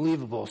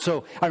unbelievable.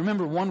 So I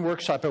remember one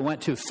workshop I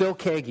went to, Phil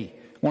Kagi,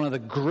 one of the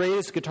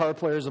greatest guitar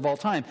players of all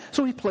time.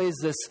 So he plays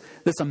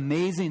this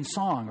amazing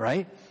song,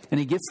 right? And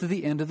he gets to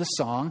the end of the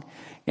song,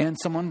 and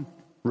someone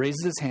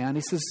raises his hand.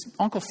 He says,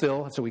 Uncle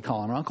Phil, that's what we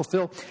call him, Uncle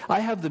Phil, I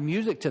have the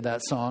music to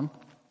that song,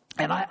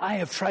 and I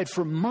have tried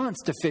for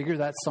months to figure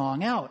that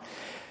song out.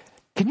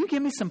 Can you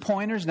give me some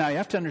pointers? Now, you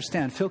have to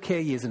understand, Phil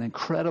Kagi is an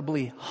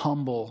incredibly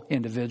humble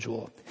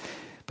individual.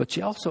 But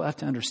you also have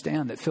to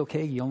understand that Phil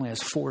Kagi only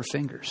has 4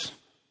 fingers.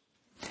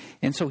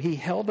 And so he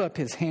held up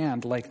his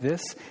hand like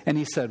this, and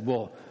he said,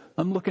 well,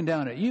 I'm looking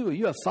down at you.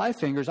 You have 5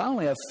 fingers. I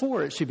only have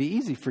 4. It should be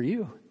easy for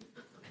you.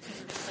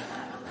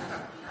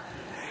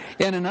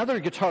 In another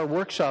guitar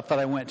workshop that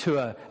I went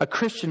to, a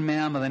Christian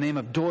man by the name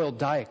of Doyle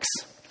Dykes,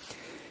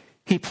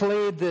 he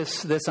played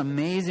this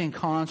amazing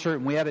concert,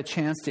 and we had a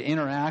chance to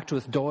interact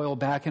with Doyle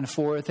back and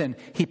forth, and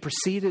he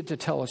proceeded to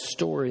tell a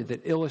story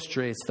that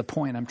illustrates the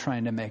point I'm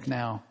trying to make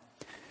now.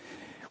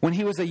 When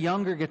he was a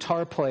younger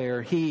guitar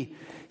player, he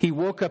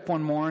woke up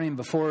one morning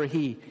before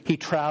he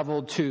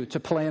traveled to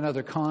play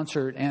another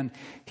concert, and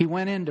he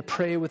went in to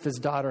pray with his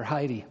daughter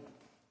Heidi.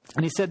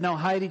 And he said, now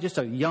Heidi, just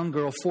a young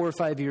girl, 4 or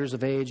 5 years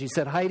of age, he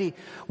said, Heidi,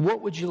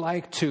 what would you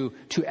like to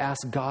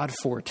ask God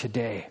for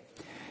today?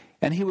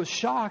 And he was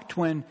shocked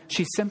when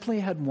she simply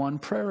had one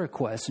prayer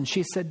request. And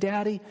she said,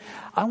 Daddy,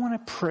 I want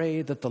to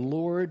pray that the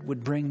Lord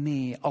would bring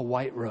me a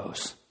white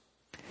rose.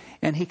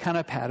 And he kind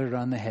of patted her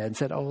on the head and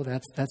said, oh,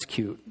 that's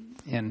cute.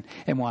 And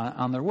went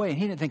on their way. And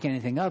he didn't think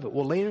anything of it.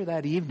 Well, later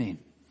that evening,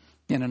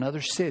 in another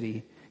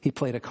city, he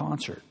played a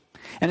concert.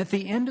 And at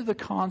the end of the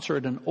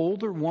concert, an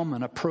older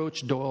woman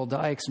approached Doyle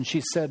Dykes, and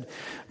she said,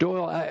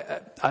 Doyle,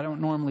 I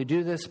don't normally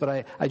do this,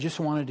 but I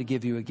just wanted to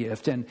give you a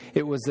gift. And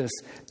it was this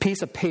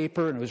piece of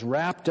paper, and it was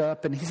wrapped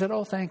up. And he said,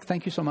 oh,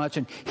 thank you so much.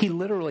 And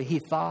he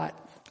thought,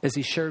 as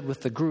he shared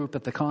with the group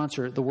at the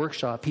concert, the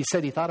workshop, he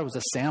said he thought it was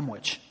a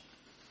sandwich.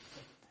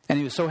 And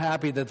he was so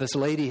happy that this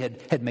lady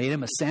had made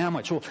him a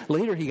sandwich. Well,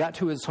 later he got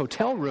to his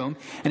hotel room,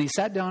 and he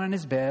sat down in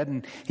his bed,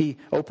 and he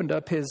opened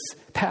up his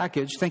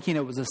package thinking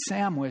it was a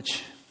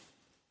sandwich.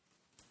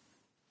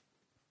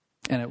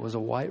 And it was a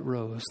white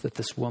rose that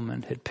this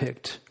woman had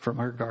picked from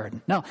her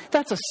garden. Now,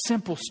 that's a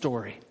simple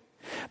story,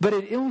 but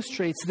it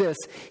illustrates this.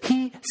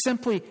 He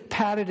simply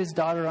patted his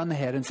daughter on the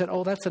head and said,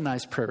 oh, that's a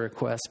nice prayer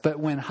request. But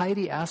when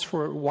Heidi asked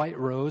for a white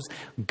rose,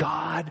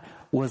 God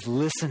was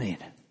listening.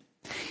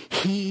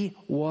 He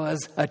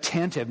was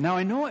attentive. Now,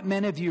 I know what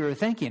many of you are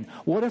thinking.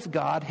 What if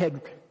God had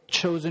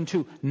chosen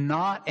to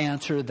not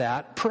answer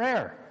that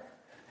prayer?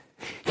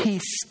 He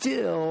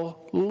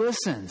still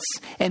listens,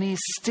 and he's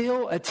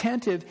still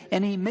attentive,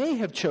 and he may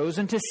have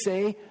chosen to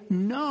say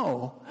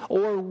no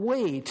or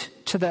wait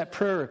to that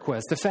prayer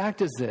request. The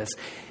fact is this: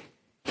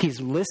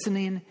 he's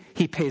listening,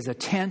 he pays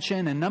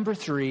attention, and number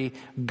 3,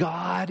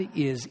 God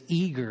is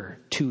eager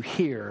to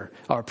hear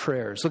our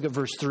prayers. Look at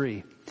verse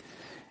 3.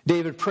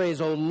 David prays,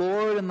 O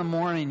Lord, in the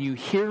morning you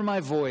hear my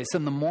voice.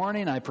 In the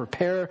morning I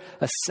prepare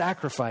a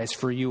sacrifice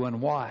for you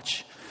and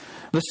watch.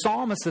 The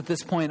psalmist at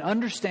this point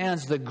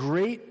understands the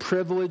great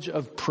privilege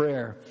of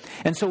prayer.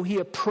 And so he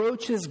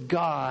approaches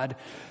God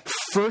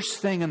first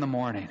thing in the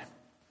morning.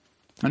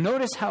 And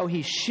notice how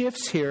he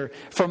shifts here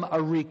from a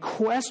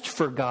request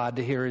for God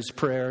to hear his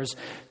prayers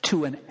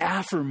to an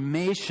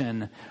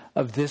affirmation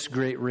of this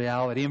great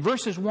reality. In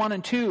verses 1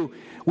 and 2,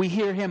 we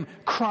hear him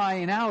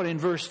crying out. In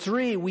verse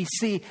 3, we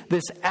see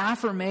this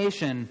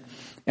affirmation,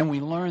 and we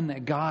learn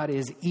that God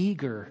is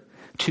eager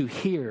to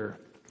hear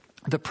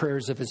the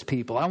prayers of his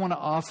people. I want to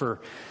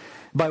offer,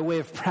 by way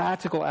of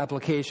practical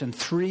application,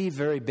 3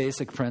 very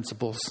basic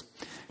principles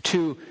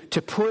to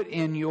put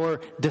in your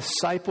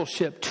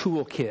discipleship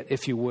toolkit,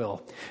 if you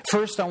will.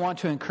 First, I want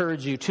to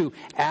encourage you to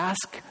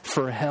ask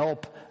for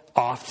help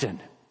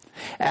often.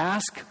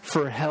 Ask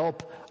for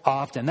help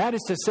often. That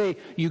is to say,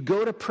 you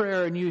go to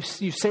prayer and you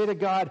say to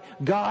God,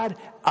 God,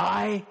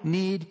 I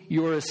need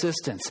your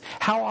assistance.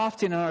 How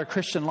often in our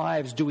Christian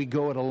lives do we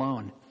go it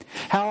alone?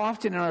 How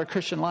often in our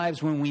Christian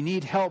lives, when we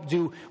need help,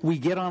 do we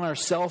get on our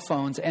cell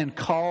phones and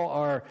call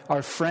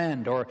our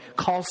friend or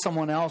call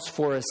someone else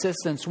for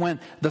assistance when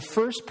the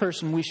first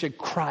person we should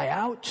cry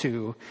out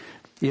to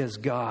is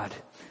God?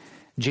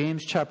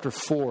 James chapter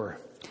 4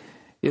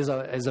 is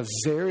a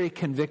very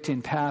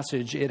convicting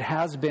passage. It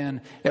has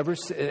been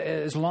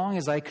as long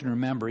as I can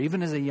remember,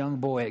 even as a young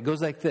boy. It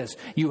goes like this: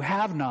 you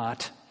have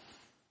not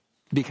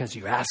because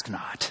you ask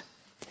not.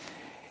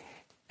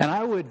 And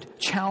I would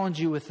challenge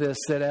you with this,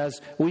 that as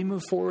we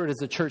move forward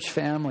as a church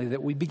family,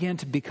 that we begin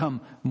to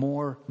become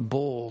more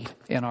bold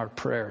in our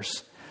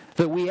prayers.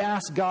 That we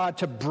ask God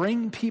to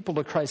bring people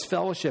to Christ's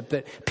fellowship,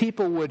 that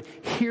people would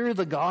hear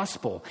the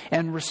gospel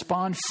and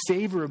respond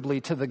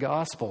favorably to the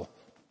gospel.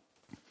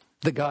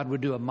 That God would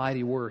do a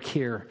mighty work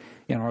here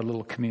in our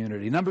little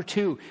community. Number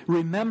 2,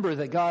 remember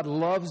that God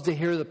loves to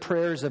hear the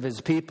prayers of his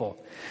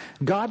people.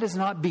 God does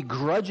not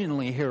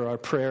begrudgingly hear our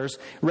prayers.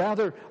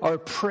 Rather, our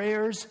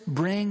prayers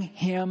bring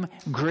him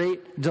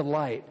great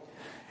delight.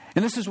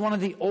 And this is one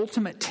of the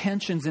ultimate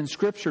tensions in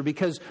Scripture,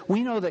 because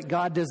we know that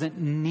God doesn't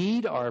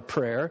need our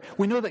prayer.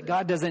 We know that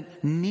God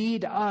doesn't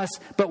need us,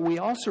 but we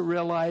also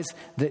realize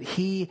that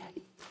he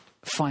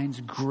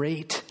finds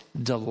great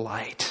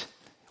delight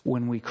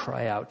when we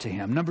cry out to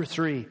him. Number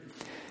 3,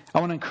 I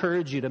want to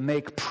encourage you to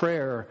make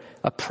prayer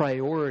a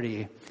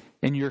priority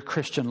in your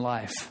Christian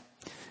life.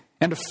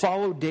 And to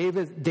follow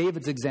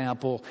David's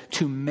example,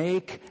 to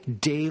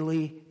make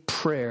daily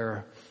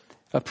prayer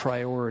a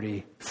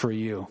priority for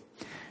you.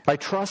 I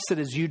trust that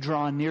as you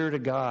draw near to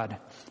God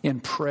in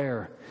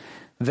prayer,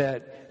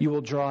 that you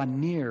will draw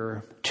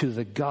near to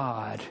the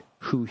God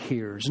who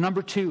hears.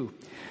 Number 2,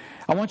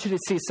 I want you to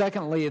see,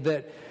 secondly,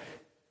 that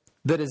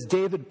as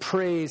David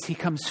prays, he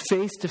comes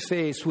face to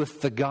face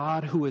with the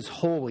God who is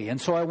holy. And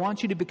so I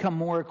want you to become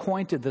more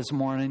acquainted this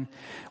morning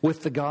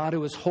with the God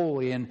who is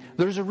holy. And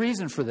there's a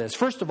reason for this.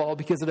 First of all,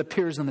 because it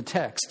appears in the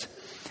text.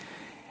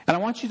 And I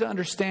want you to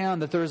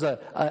understand that there's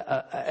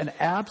an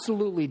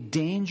absolutely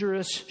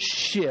dangerous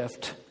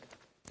shift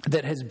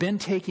that has been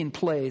taking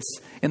place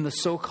in the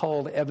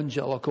so-called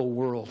evangelical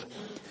world.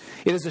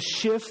 It is a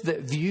shift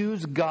that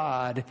views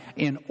God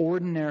in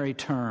ordinary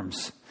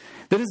terms.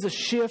 That is a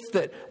shift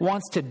that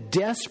wants to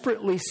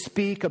desperately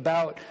speak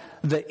about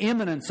the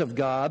immanence of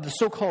God, the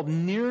so-called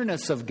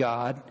nearness of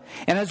God,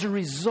 and as a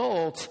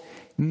result,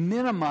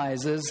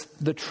 minimizes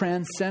the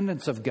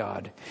transcendence of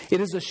God. It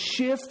is a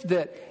shift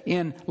that,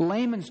 in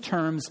layman's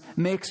terms,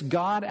 makes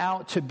God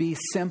out to be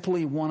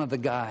simply one of the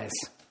guys.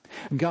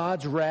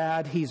 God's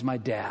rad, he's my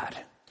dad.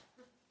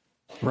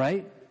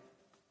 Right?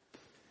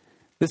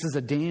 This is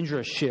a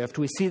dangerous shift.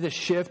 We see the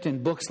shift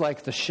in books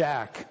like The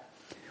Shack.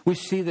 We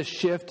see the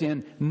shift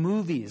in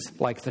movies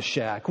like The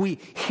Shack. We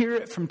hear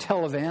it from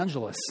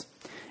televangelists.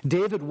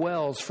 David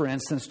Wells, for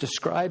instance,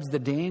 describes the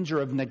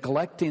danger of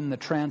neglecting the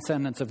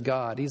transcendence of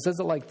God. He says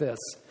it like this: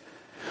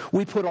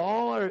 we put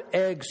all our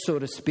eggs, so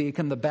to speak,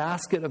 in the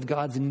basket of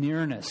God's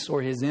nearness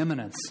or His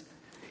immanence,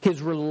 His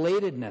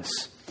relatedness,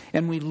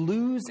 and we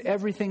lose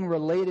everything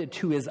related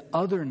to His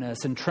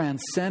otherness and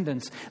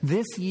transcendence.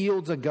 This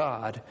yields a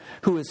God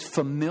who is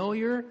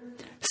familiar,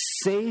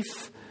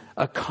 safe,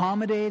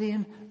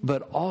 accommodating,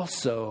 but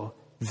also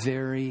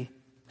very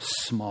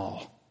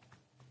small.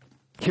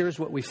 Here's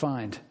what we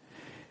find.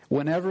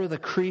 Whenever the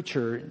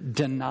creature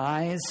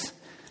denies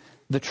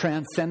the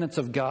transcendence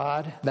of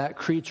God, that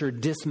creature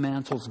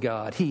dismantles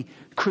God. He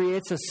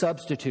creates a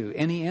substitute,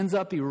 and he ends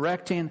up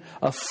erecting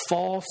a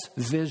false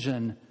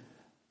vision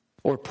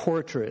or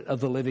portrait of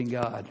the living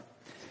God.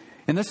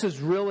 And this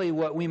is really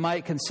what we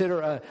might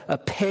consider a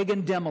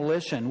pagan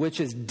demolition,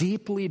 which is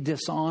deeply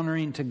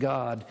dishonoring to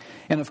God,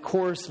 and of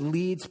course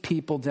leads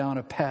people down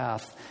a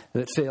path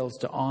that fails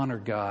to honor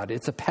God.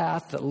 It's a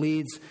path that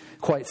leads,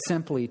 quite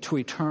simply, to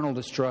eternal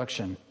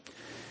destruction.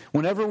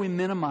 Whenever we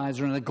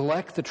minimize or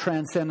neglect the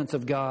transcendence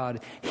of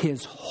God,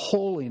 His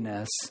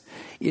holiness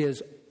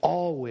is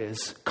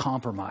always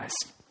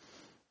compromised.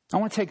 I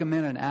want to take a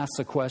minute and ask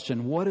the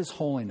question, what is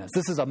holiness?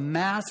 This is a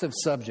massive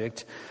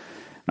subject.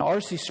 Now,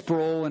 R.C.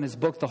 Sproul, in his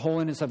book, The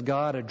Holiness of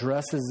God,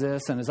 addresses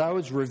this. And as I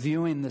was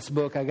reviewing this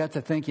book, I got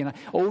to thinking,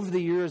 over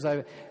the years,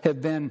 I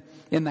have been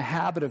in the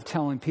habit of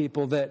telling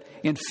people that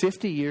in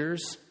 50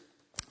 years,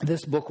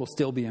 this book will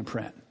still be in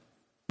print.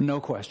 No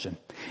question.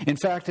 In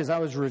fact, as I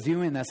was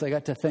reviewing this, I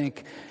got to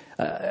think,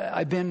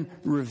 I've been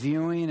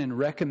reviewing and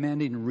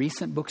recommending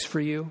recent books for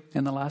you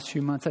in the last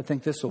few months. I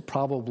think this will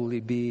probably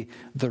be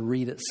the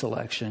Read It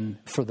selection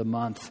for the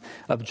month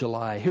of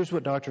July. Here's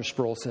what Dr.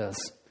 Sproul says.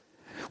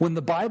 When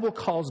the Bible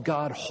calls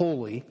God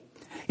holy,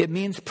 it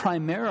means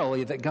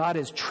primarily that God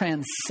is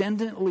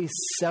transcendently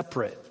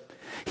separate.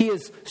 He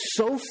is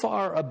so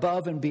far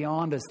above and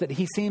beyond us that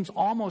He seems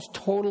almost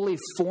totally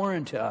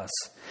foreign to us.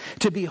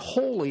 To be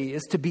holy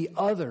is to be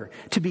other,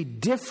 to be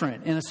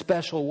different in a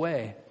special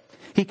way.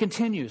 He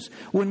continues,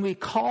 when we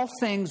call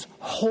things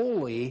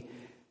holy,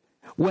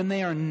 when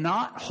they are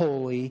not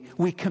holy,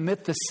 we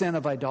commit the sin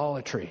of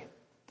idolatry.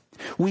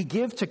 We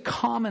give to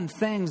common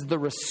things the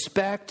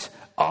respect,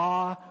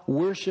 awe,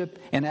 worship,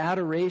 and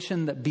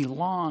adoration that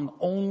belong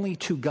only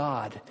to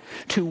God.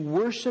 To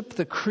worship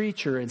the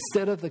creature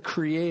instead of the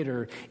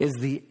Creator is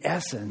the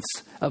essence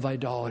of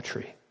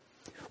idolatry.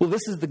 Well,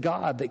 this is the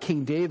God that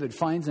King David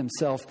finds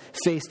himself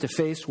face to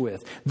face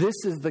with. This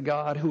is the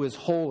God who is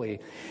holy.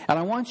 And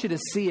I want you to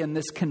see in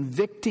this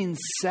convicting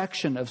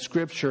section of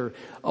Scripture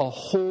a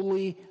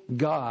holy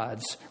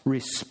God's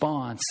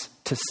response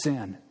to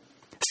sin.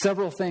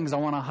 Several things I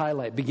want to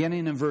highlight,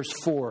 beginning in verse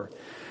 4.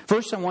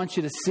 First, I want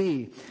you to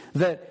see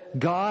that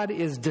God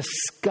is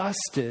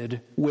disgusted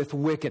with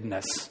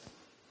wickedness.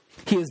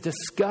 He is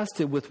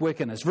disgusted with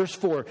wickedness. Verse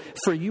 4,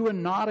 for you are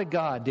not a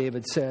God,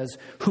 David says,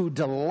 who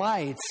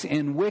delights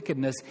in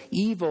wickedness.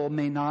 Evil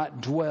may not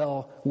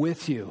dwell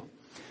with you.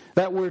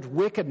 That word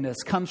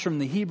wickedness comes from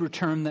the Hebrew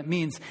term that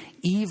means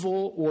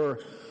evil or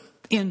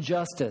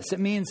injustice. It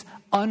means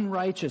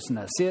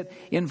unrighteousness. It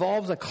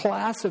involves a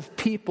class of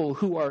people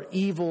who are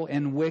evil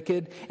and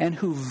wicked and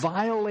who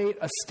violate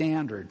a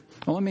standard.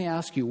 Well, let me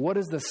ask you, what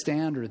is the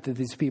standard that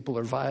these people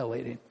are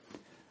violating?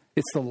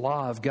 It's the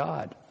law of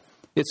God.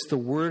 It's the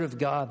word of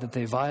God that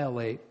they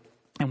violate.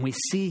 And we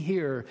see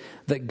here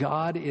that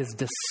God is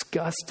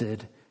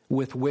disgusted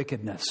with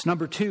wickedness.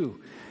 Number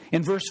 2,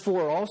 in verse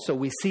 4 also,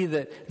 we see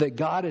that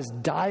God is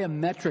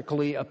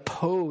diametrically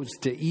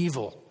opposed to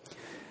evil.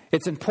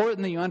 It's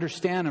important that you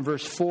understand in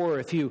verse 4,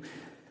 if you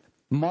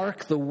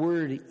mark the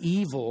word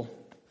evil,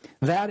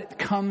 That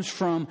comes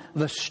from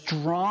the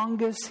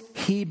strongest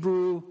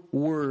Hebrew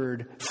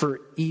word for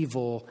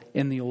evil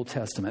in the Old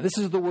Testament. This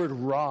is the word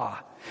ra.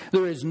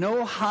 There is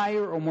no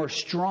higher or more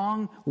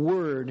strong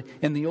word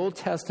in the Old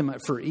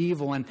Testament for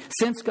evil. And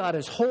since God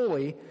is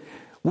holy,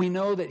 we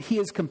know that He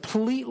is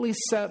completely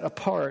set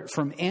apart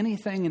from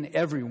anything and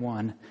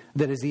everyone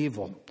that is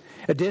evil.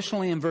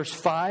 Additionally, in verse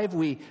 5,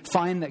 we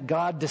find that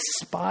God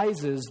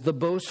despises the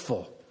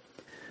boastful.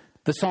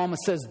 The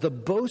psalmist says, "The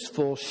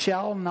boastful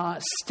shall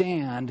not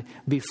stand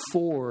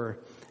before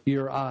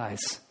your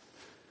eyes."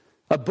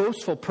 A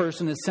boastful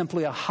person is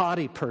simply a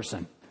haughty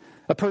person,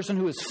 a person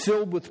who is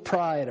filled with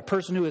pride, a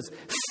person who is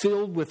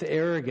filled with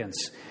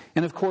arrogance.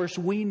 And of course,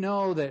 we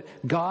know that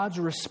God's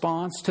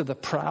response to the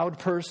proud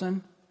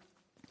person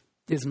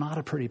is not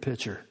a pretty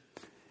picture.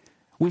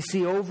 We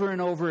see over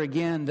and over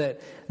again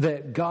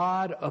that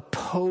God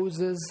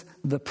opposes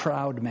the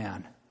proud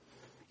man.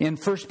 In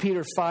 1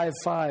 Peter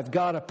 5:5,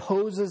 God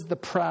opposes the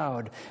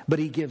proud, but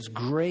He gives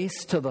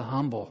grace to the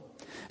humble.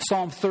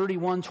 Psalm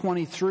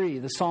 31:23,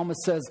 the psalmist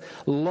says,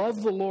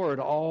 "Love the Lord,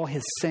 all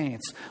His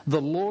saints.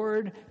 The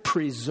Lord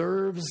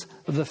preserves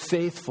the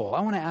faithful."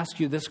 I want to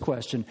ask you this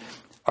question.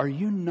 Are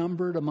you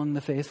numbered among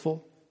the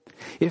faithful?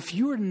 If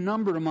you are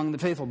numbered among the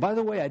faithful, by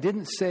the way, I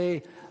didn't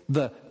say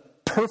the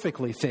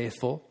perfectly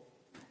faithful.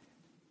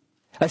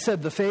 I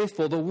said the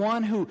faithful, the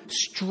one who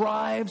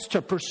strives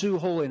to pursue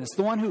holiness,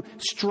 the one who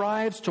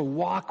strives to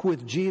walk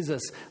with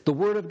Jesus. The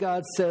Word of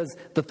God says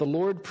that the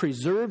Lord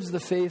preserves the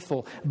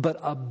faithful, but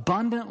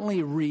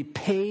abundantly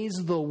repays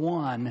the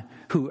one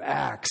who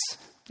acts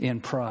in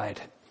pride.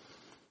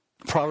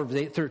 Proverbs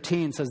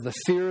 8:13 says, "The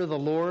fear of the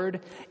Lord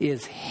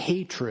is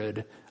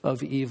hatred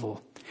of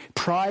evil.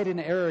 Pride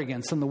and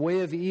arrogance and the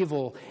way of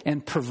evil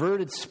and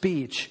perverted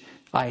speech,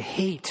 I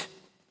hate.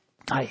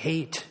 I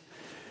hate."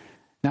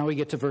 Now we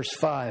get to verse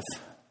 5.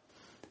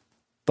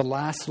 The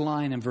last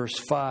line in verse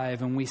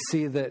 5, and we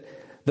see that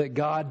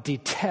God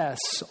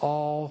detests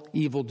all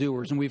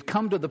evildoers. And we've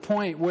come to the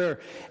point where,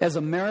 as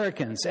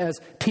Americans, as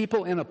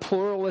people in a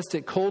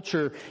pluralistic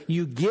culture,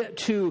 you get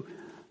to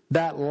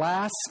that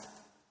last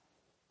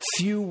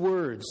few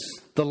words,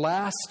 the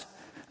last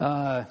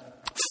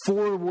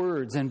 4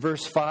 words in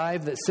verse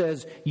 5 that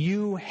says,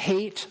 "You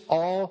hate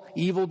all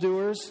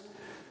evildoers."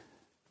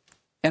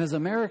 And as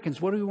Americans,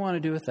 what do we want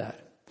to do with that?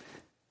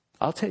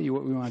 I'll tell you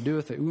what we want to do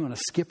with it. We want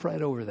to skip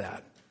right over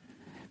that.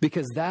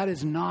 Because that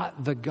is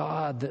not the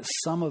God that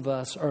some of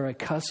us are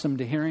accustomed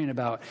to hearing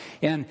about.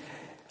 And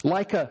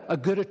like a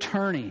good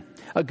attorney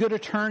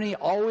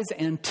always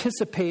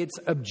anticipates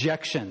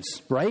objections,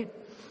 right?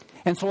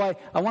 And so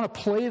I want to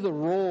play the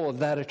role of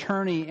that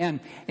attorney and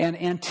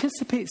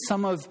anticipate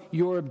some of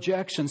your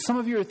objections. Some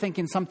of you are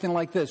thinking something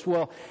like this.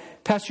 Well,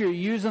 Pastor, you're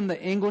using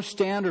the English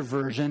Standard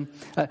Version.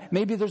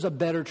 Maybe there's a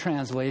better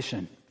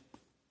translation.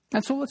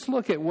 And so let's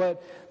look at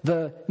what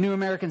the New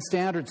American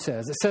Standard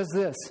says. It says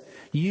this: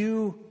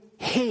 "You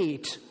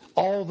hate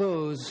all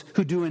those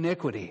who do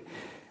iniquity."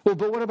 Well,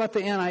 but what about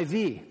the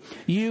NIV?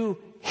 "You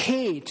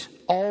hate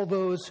all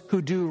those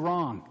who do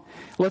wrong."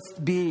 Let's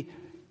be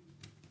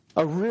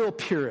a real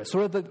purist.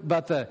 What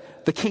about the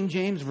King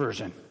James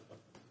Version?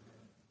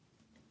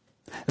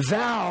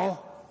 "Thou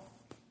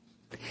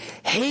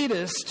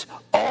hatest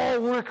all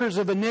workers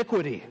of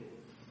iniquity."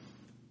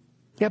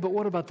 Yeah, but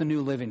what about the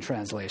New Living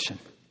Translation?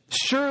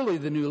 Surely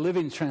the New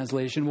Living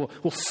Translation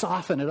will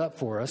soften it up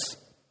for us.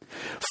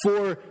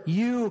 "For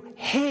you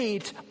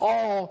hate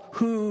all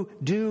who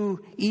do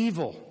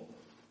evil."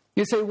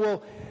 You say,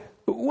 well,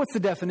 what's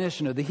the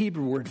definition of the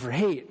Hebrew word for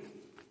hate?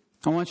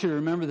 I want you to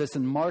remember this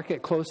and mark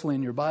it closely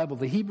in your Bible.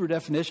 The Hebrew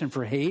definition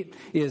for hate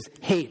is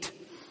hate.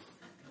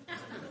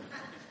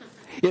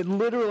 It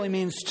literally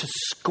means to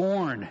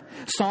scorn.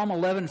 Psalm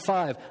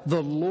 11:5,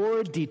 the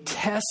Lord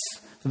tests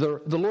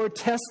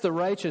the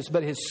righteous,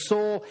 but His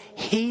soul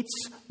hates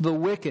the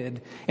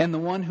wicked and the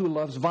one who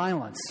loves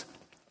violence.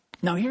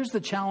 Now here's the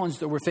challenge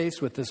that we're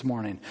faced with this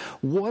morning.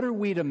 What are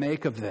we to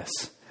make of this?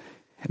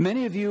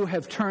 Many of you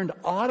have turned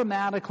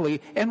automatically,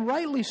 and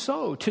rightly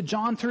so, to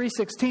John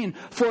 3:16.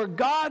 "For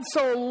God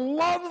so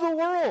loved the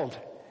world."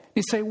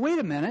 You say, wait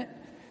a minute.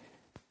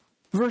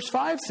 Verse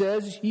 5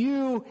 says,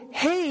 "You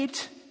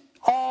hate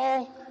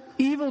all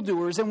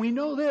evildoers." And we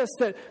know this,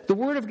 that the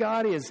Word of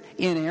God is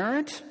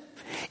inerrant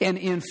and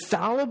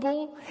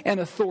infallible and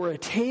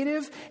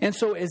authoritative. And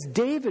so as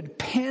David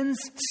pens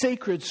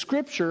sacred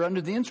scripture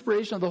under the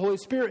inspiration of the Holy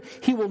Spirit,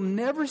 he will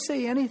never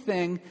say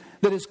anything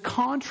that is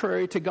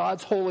contrary to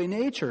God's holy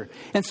nature.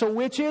 And so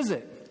which is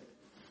it?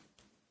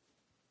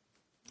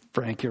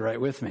 Frank, you're right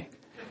with me.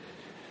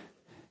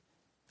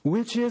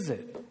 Which is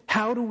it?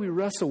 How do we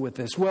wrestle with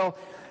this? Well,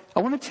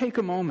 I want to take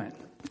a moment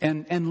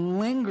and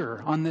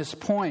linger on this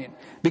point,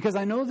 because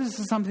I know this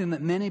is something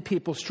that many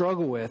people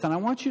struggle with. And I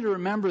want you to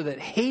remember that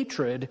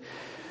hatred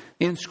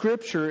in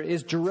Scripture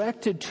is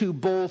directed to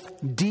both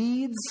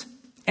deeds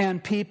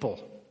and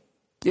people.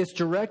 It's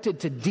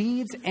directed to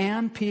deeds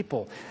and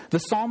people. The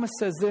psalmist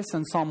says this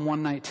in Psalm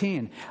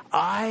 119,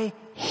 "I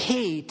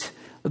hate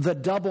the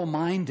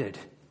double-minded,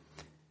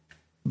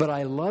 but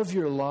I love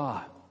your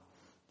law.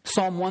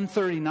 Psalm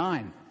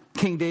 139,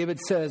 King David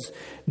says,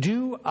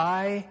 "Do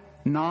I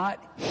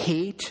not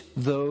hate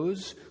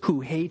those who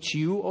hate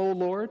you, O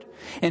Lord?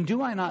 And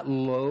do I not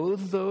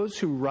loathe those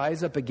who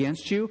rise up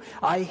against you?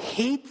 I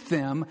hate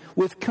them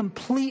with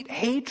complete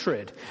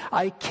hatred.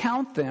 I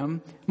count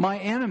them my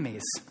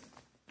enemies."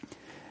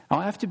 Now,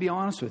 I have to be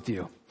honest with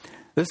you.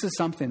 This is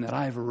something that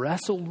I've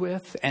wrestled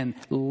with and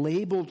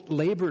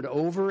labored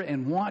over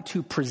and want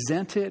to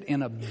present it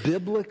in a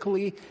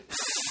biblically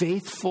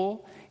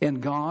faithful and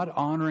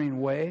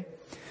God-honoring way.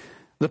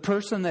 The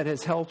person that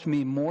has helped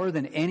me more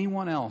than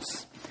anyone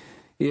else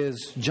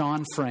is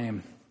John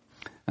Frame,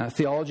 a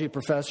theology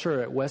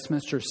professor at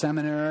Westminster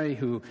Seminary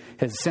who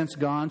has since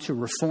gone to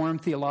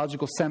Reformed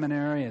Theological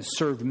Seminary, has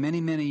served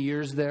many, many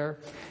years there,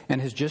 and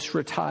has just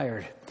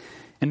retired.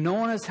 And no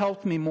one has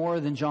helped me more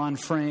than John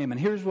Frame. And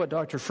here's what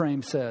Dr.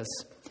 Frame says.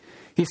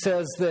 He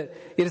says that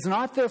it is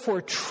not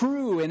therefore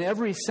true in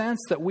every sense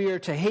that we are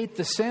to hate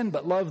the sin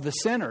but love the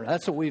sinner.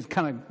 That's what we've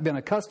kind of been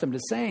accustomed to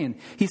saying.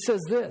 He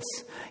says this: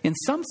 in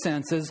some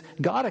senses,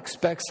 God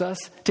expects us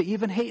to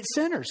even hate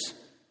sinners.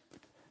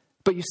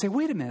 But you say,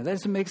 wait a minute, that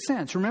doesn't make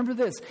sense. Remember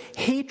this: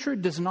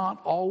 hatred does not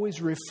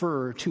always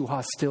refer to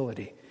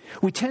hostility.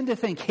 We tend to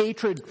think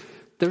hatred,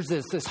 there's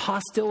this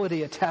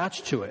hostility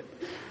attached to it.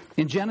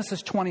 In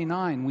Genesis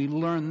 29, we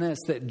learn this,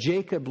 that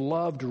Jacob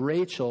loved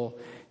Rachel,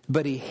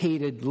 but he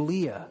hated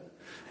Leah.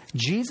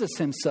 Jesus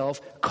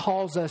himself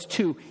calls us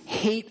to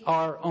hate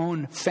our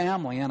own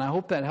family, and I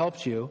hope that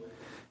helps you,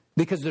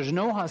 because there's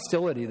no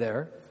hostility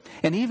there,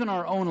 and even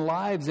our own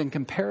lives in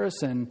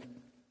comparison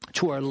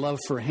to our love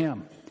for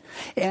him.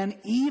 And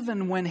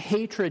even when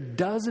hatred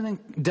does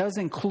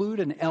include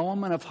an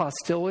element of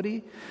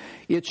hostility,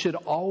 it should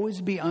always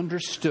be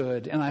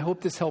understood, and I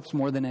hope this helps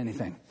more than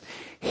anything.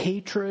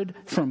 Hatred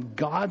from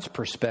God's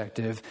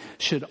perspective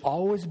should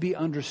always be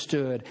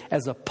understood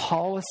as a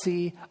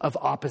policy of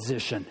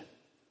opposition.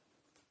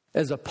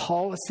 As a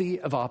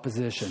policy of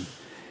opposition.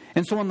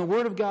 And so when the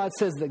Word of God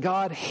says that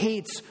God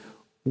hates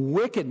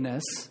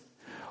wickedness,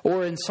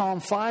 or in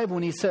Psalm 5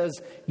 when he says,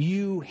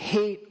 "You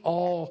hate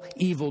all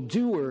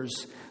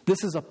evildoers,"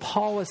 this is a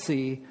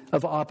policy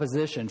of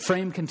opposition.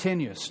 Frame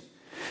continues.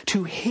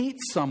 To hate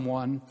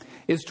someone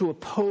is to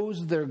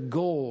oppose their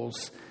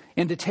goals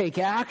and to take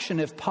action,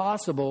 if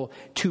possible,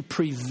 to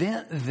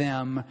prevent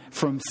them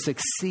from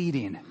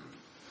succeeding.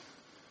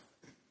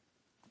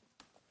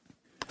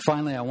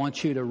 Finally, I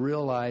want you to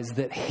realize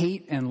that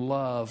hate and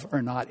love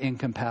are not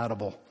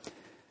incompatible.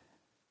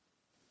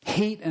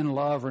 Hate and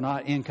love are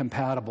not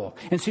incompatible.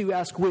 And so you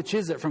ask, which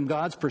is it from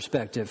God's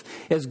perspective?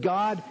 As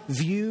God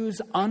views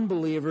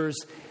unbelievers,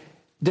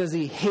 does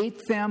he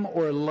hate them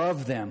or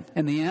love them?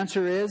 And the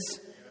answer is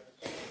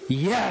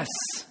yes.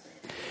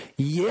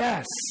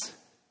 Yes.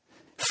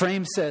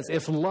 Frame says,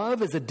 if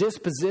love is a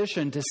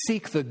disposition to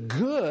seek the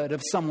good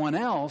of someone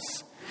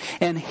else,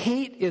 and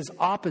hate is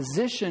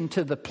opposition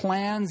to the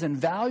plans and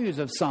values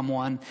of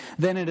someone,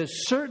 then it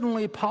is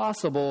certainly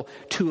possible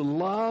to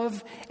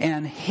love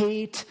and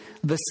hate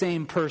the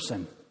same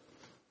person.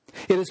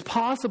 It is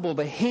possible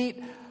to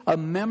hate a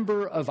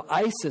member of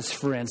ISIS,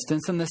 for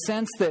instance, in the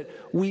sense that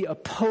we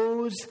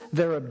oppose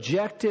their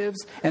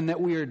objectives and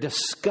that we are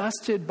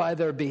disgusted by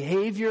their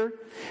behavior,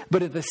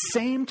 but at the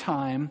same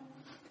time,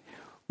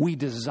 we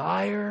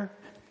desire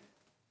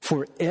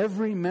for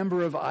every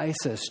member of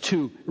ISIS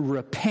to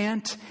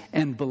repent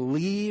and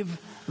believe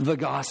the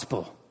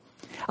gospel.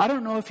 I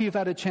don't know if you've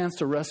had a chance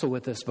to wrestle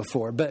with this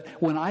before, but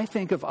when I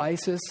think of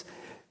ISIS,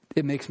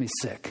 it makes me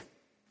sick.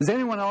 Is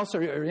anyone else,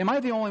 or am I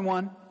the only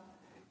one?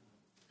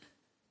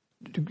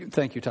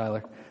 Thank you,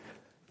 Tyler.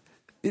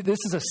 This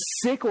is a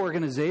sick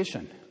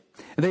organization.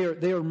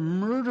 They are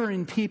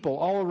murdering people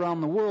all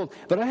around the world,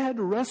 but I had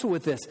to wrestle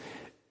with this.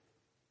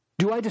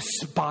 Do I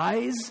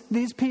despise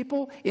these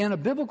people? In a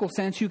biblical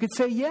sense, you could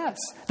say yes,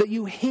 that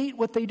you hate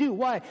what they do.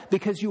 Why?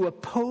 Because you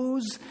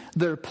oppose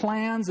their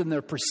plans and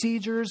their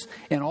procedures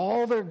and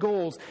all their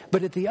goals.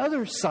 But at the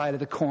other side of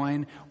the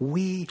coin,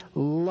 we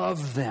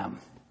love them.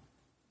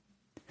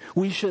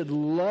 We should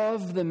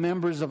love the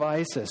members of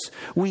ISIS.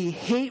 We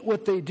hate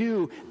what they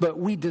do, but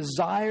we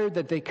desire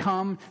that they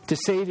come to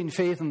saving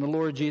faith in the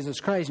Lord Jesus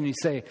Christ. And you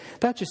say,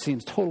 that just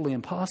seems totally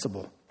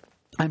impossible.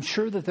 I'm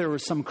sure that there were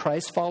some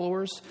Christ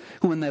followers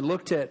who, when they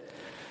looked at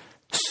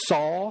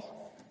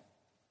Saul,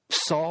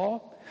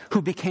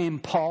 who became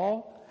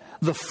Paul,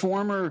 the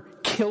former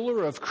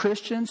killer of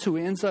Christians who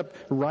ends up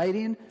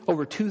writing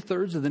over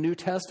 2/3 of the New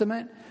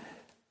Testament,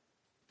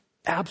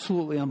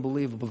 absolutely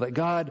unbelievable that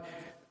God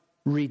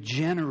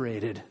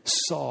regenerated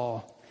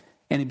Saul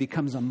and he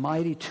becomes a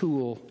mighty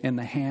tool in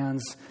the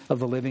hands of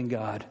the living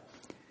God.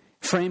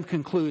 Frame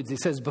concludes, he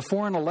says,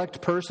 before an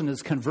elect person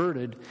is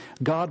converted,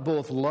 God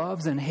both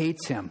loves and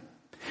hates him.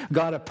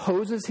 God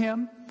opposes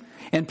him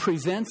and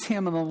prevents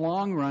him in the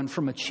long run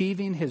from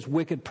achieving his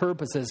wicked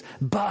purposes.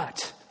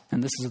 But,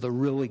 and this is the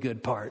really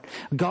good part,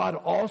 God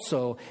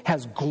also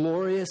has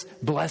glorious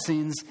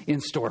blessings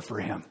in store for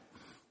him.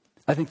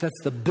 I think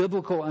that's the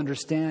biblical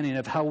understanding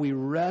of how we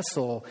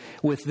wrestle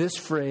with this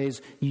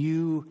phrase,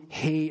 you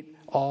hate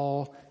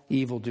all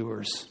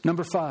evildoers.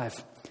 Number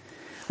 5.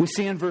 We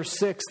see in verse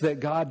 6 that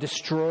God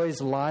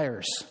destroys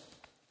liars.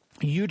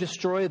 You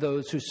destroy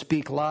those who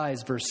speak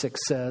lies, verse 6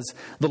 says.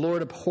 The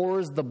Lord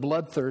abhors the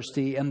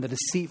bloodthirsty and the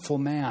deceitful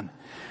man.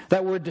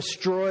 That word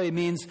destroy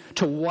means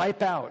to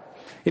wipe out.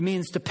 It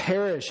means to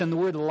perish. And the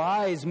word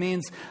lies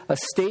means a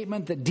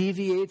statement that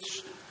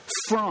deviates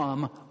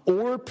from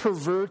or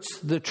perverts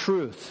the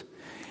truth.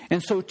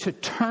 And so to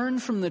turn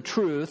from the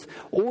truth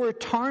or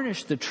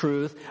tarnish the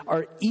truth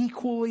are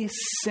equally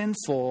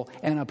sinful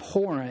and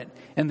abhorrent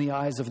in the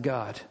eyes of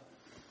God.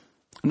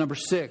 Number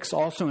 6,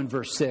 also in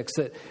verse 6,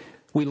 that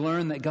we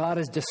learn that God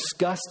is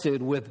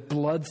disgusted with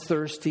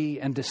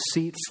bloodthirsty and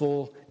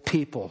deceitful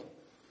people.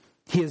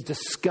 He is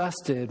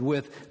disgusted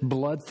with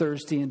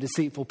bloodthirsty and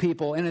deceitful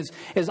people. And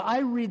as I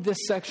read this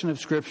section of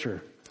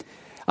Scripture,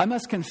 I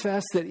must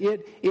confess that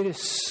it is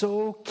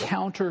so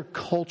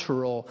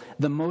countercultural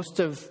than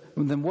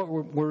what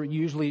we're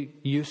usually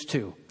used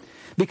to.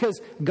 Because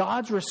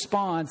God's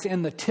response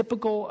in the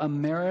typical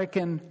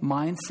American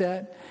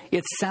mindset,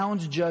 it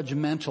sounds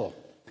judgmental.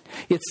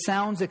 It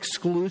sounds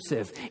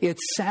exclusive. It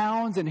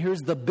sounds, and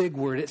here's the big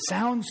word, it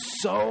sounds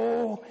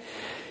so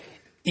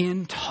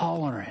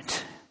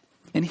intolerant.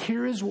 And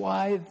here is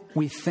why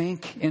we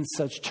think in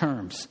such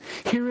terms.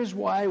 Here is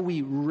why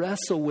we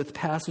wrestle with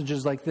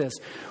passages like this.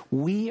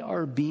 We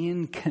are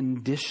being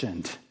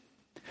conditioned.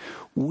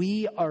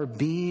 We are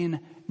being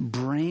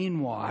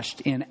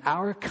brainwashed in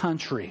our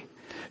country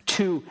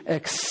to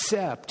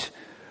accept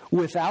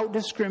without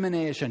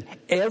discrimination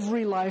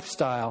every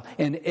lifestyle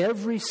and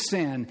every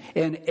sin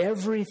and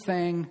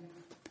everything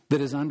that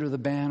is under the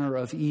banner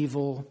of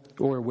evil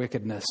or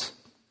wickedness.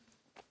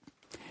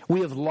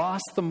 We have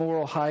lost the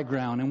moral high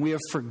ground, and we have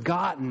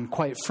forgotten,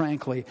 quite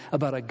frankly,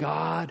 about a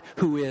God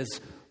who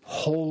is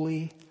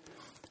holy,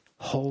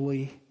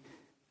 holy,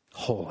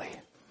 holy.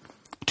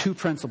 2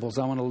 principles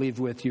I want to leave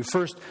with you.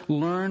 First,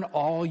 learn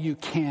all you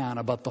can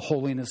about the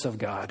holiness of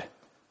God.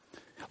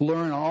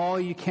 Learn all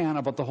you can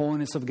about the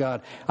holiness of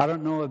God. I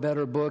don't know a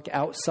better book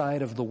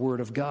outside of the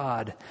Word of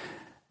God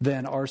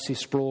than R.C.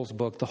 Sproul's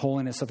book, The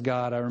Holiness of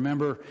God. I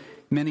remember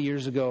many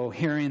years ago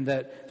hearing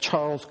that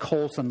Charles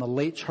Colson, the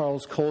late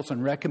Charles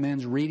Colson,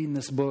 recommends reading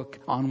this book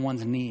on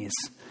one's knees.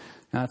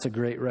 Now, that's a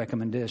great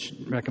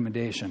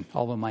recommendation,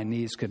 although my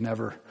knees could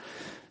never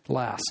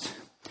last.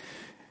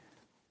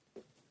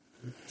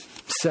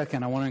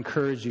 Second, I want to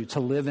encourage you to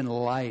live in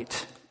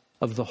light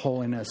of the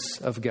holiness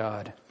of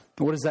God.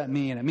 What does that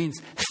mean? It means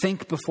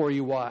think before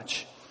you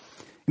watch.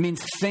 It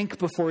means think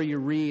before you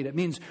read. It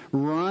means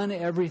run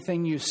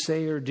everything you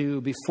say or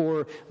do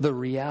before the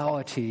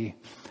reality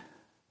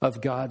of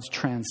God's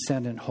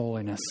transcendent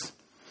holiness.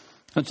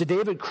 And so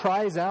David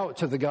cries out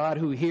to the God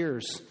who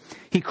hears.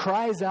 He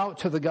cries out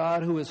to the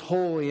God who is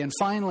holy. And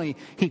finally,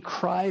 he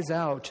cries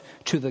out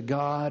to the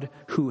God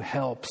who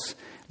helps.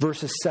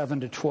 Verses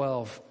 7 to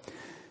 12.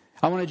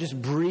 I want to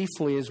just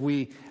briefly, as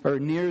we are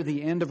near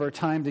the end of our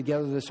time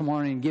together this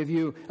morning, give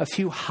you a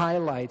few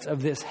highlights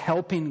of this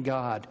helping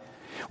God.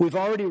 We've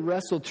already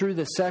wrestled through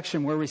this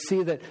section where we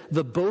see that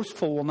the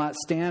boastful will not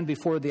stand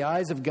before the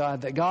eyes of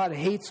God, that God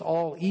hates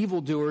all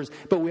evildoers,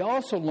 but we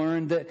also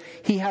learned that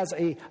He has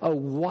a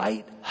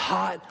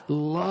white-hot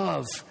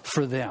love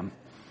for them.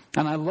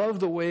 And I love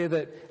the way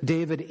that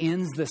David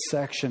ends this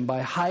section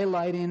by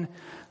highlighting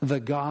the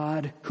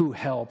God who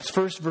helps.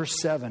 First, verse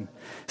 7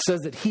 says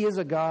that He is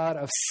a God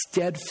of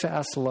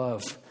steadfast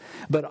love.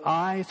 But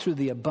I, through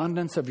the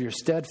abundance of your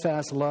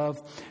steadfast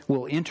love,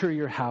 will enter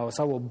your house.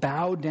 I will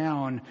bow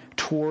down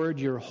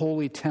toward your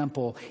holy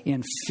temple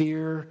in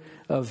fear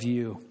of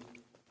you.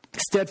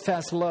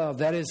 Steadfast love,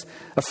 that is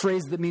a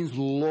phrase that means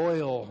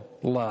loyal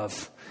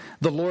love.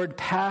 The Lord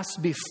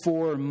passed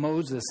before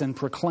Moses and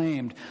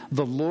proclaimed,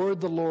 the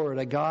Lord,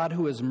 a God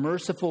who is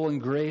merciful and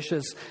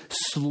gracious,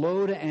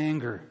 slow to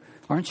anger.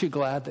 Aren't you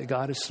glad that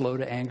God is slow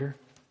to anger?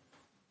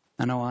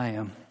 I know I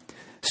am.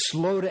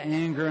 Slow to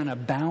anger and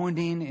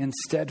abounding in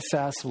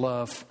steadfast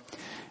love.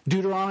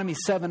 Deuteronomy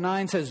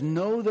 7:9 says,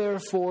 know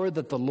therefore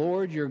that the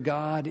Lord your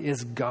God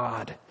is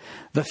God,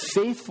 the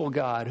faithful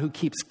God who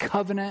keeps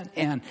covenant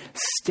and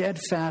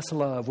steadfast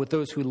love with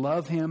those who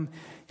love Him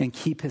and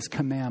keep His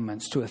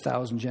commandments to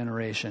 1,000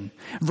 generations.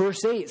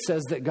 Verse 8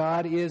 says that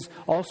God is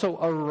also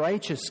a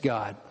righteous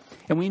God.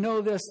 And we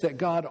know this, that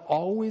God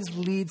always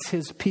leads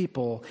His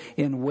people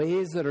in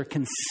ways that are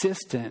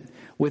consistent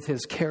with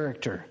His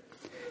character.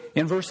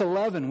 In verse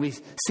 11, we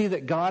see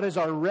that God is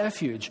our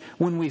refuge.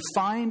 When we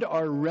find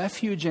our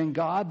refuge in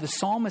God, the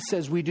psalmist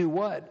says we do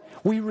what?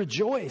 We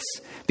rejoice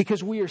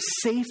because we are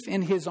safe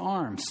in His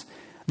arms.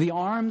 The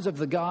arms of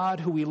the God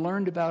who we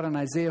learned about in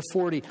Isaiah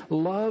 40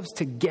 loves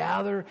to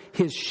gather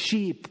His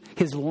sheep,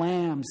 His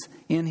lambs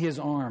in His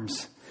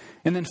arms.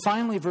 And then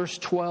finally, verse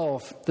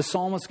 12, the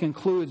psalmist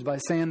concludes by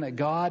saying that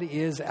God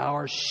is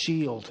our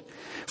shield.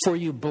 For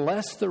you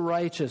bless the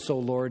righteous, O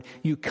Lord.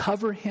 You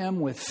cover him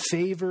with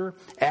favor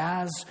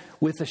as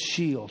with a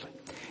shield.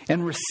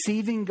 And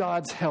receiving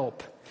God's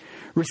help,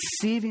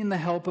 receiving the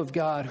help of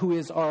God, who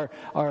is our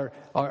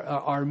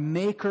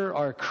maker,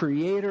 our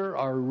creator,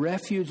 our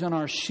refuge, and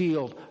our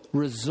shield,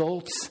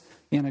 results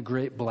in a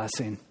great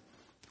blessing.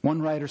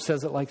 One writer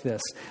says it like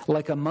this: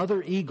 like a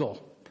mother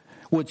eagle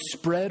would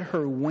spread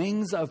her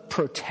wings of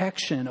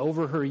protection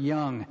over her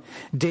young,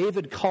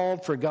 David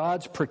called for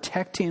God's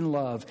protecting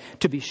love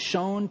to be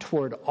shown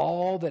toward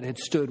all that had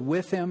stood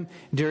with him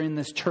during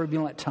this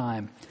turbulent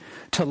time.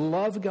 To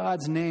love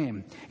God's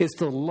name is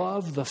to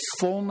love the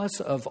fullness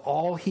of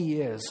all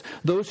He is,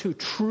 those who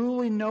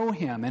truly know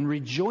Him and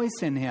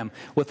rejoice in Him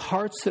with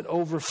hearts that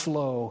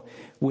overflow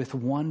with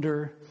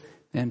wonder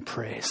and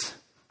praise.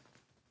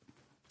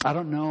 I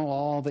don't know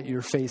all that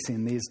you're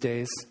facing these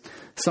days.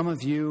 Some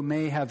of you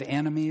may have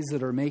enemies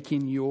that are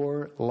making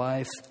your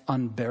life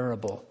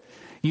unbearable.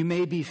 You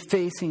may be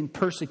facing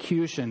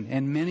persecution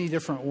in many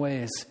different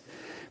ways.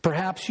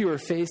 Perhaps you are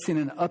facing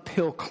an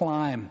uphill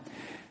climb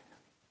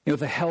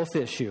with a health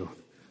issue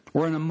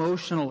or an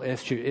emotional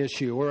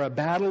issue or a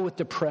battle with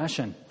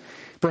depression.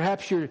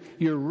 Perhaps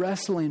you're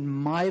wrestling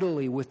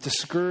mightily with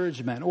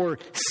discouragement or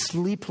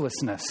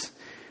sleeplessness.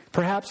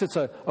 Perhaps it's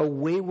a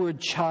wayward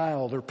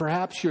child, or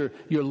perhaps you're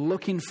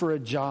looking for a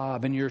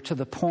job and you're to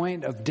the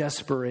point of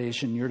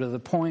desperation. You're to the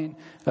point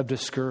of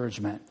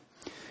discouragement.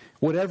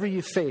 Whatever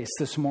you face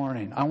this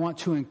morning, I want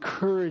to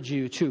encourage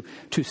you to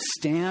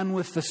stand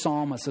with the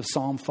psalmist of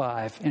Psalm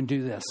 5 and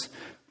do this.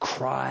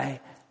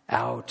 Cry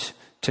out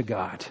to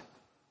God.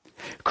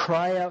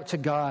 Cry out to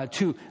God,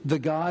 to the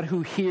God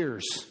who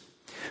hears.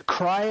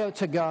 Cry out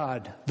to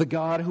God, the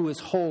God who is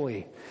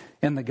holy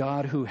and the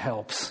God who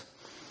helps.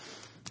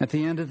 At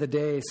the end of the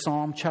day,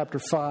 Psalm chapter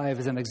 5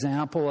 is an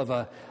example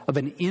of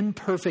an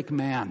imperfect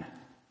man.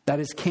 That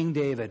is King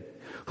David,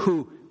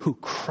 who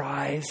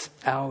cries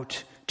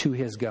out to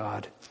his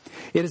God.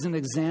 It is an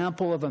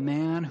example of a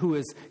man who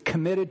is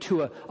committed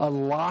to a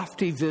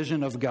lofty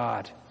vision of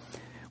God.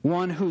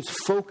 One whose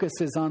focus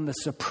is on the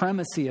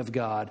supremacy of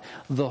God,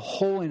 the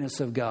holiness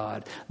of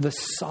God, the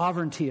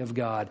sovereignty of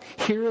God.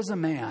 Here is a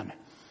man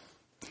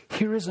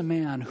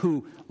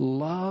who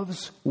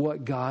loves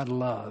what God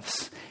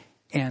loves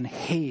and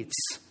hates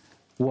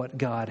what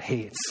God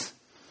hates.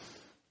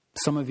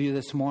 Some of you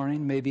this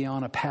morning may be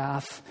on a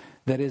path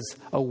that is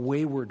a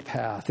wayward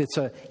path. It's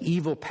an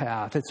evil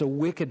path. It's a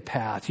wicked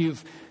path.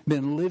 You've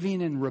been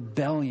living in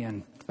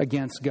rebellion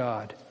against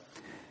God.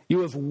 You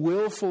have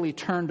willfully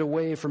turned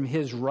away from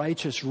His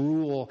righteous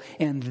rule,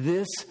 and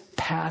this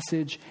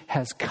passage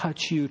has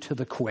cut you to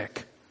the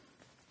quick.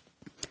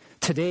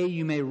 Today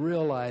you may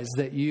realize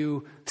that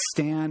you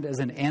stand as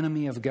an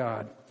enemy of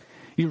God.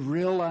 You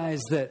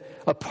realize that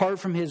apart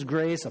from His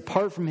grace,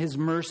 apart from His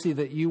mercy,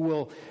 that you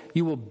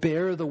will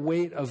bear the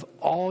weight of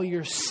all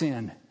your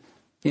sin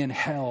in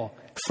hell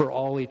for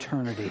all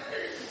eternity.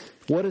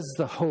 What is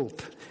the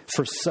hope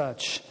for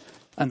such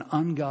an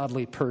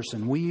ungodly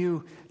person? Will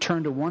you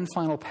turn to one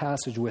final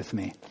passage with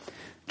me,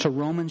 to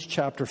Romans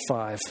chapter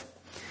 5.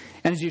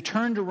 And as you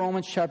turn to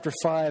Romans chapter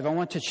 5, I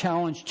want to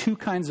challenge two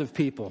kinds of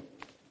people.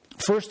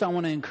 First, I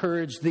want to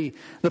encourage the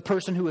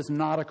person who is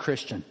not a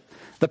Christian,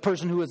 the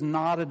person who is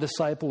not a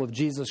disciple of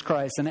Jesus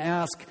Christ, and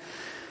ask,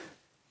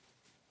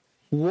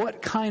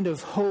 what kind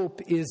of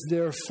hope is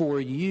there for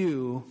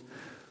you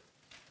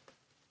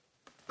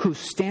who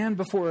stand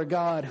before a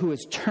God who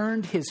has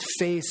turned His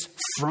face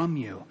from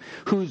you,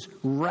 whose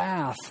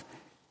wrath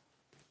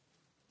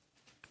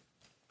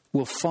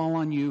will fall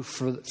on you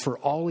for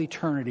all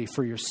eternity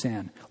for your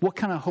sin? What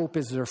kind of hope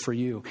is there for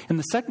you? And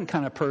the second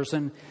kind of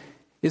person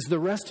is the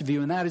rest of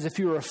you, and that is if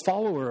you're a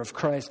follower of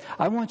Christ,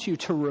 I want you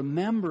to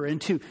remember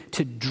and to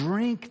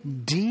drink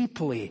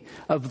deeply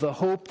of the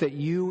hope that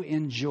you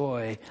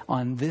enjoy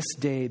on this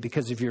day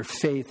because of your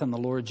faith in the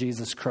Lord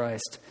Jesus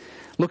Christ.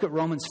 Look at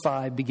Romans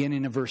 5,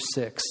 beginning in verse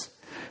 6.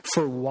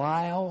 For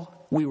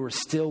while we were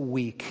still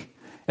weak,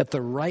 at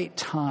the right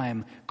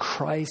time,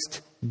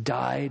 Christ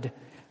died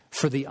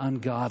for the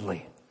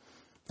ungodly.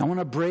 I want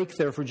to break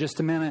there for just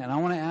a minute, and I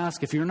want to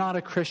ask, if you're not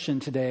a Christian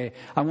today,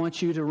 I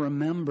want you to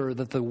remember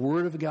that the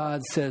Word of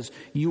God says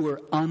you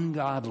are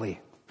ungodly,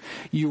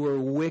 you are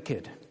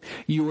wicked,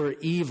 you are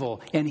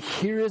evil, and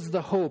here is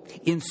the hope.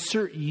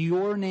 Insert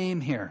your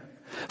name here.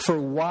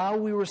 For while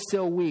we were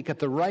still weak, at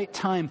the right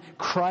time,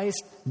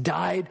 Christ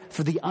died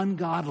for the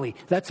ungodly.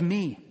 That's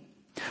me.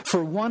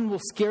 For one will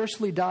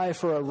scarcely die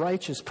for a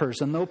righteous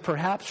person, though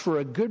perhaps for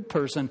a good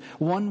person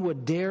one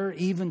would dare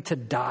even to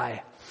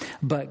die.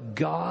 But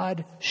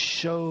God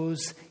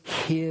shows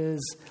His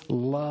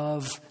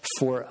love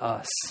for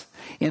us,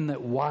 in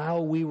that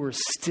while we were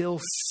still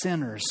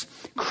sinners,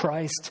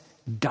 Christ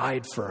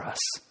died for us.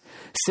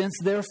 Since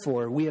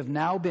therefore we have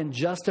now been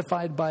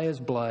justified by His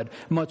blood,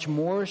 much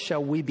more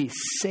shall we be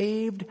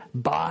saved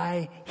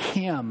by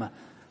Him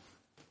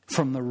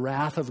from the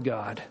wrath of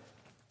God.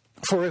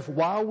 For if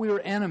while we were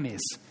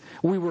enemies,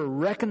 we were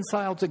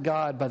reconciled to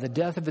God by the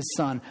death of His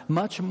Son,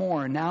 much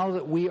more, now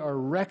that we are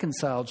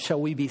reconciled,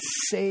 shall we be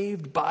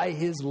saved by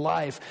His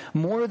life.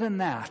 More than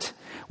that,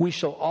 we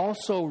shall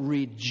also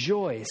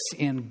rejoice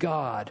in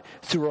God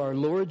through our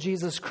Lord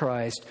Jesus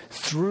Christ,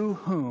 through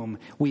whom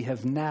we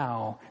have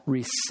now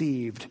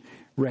received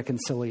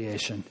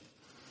reconciliation.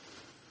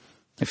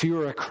 If you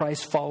are a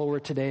Christ follower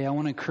today, I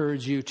want to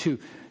encourage you to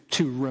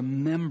to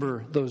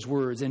remember those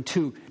words and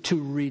to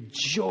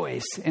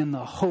rejoice in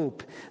the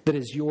hope that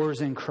is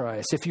yours in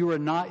Christ. If you are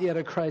not yet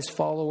a Christ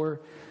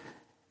follower,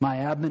 my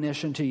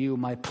admonition to you,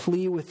 my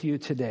plea with you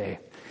today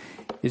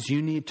is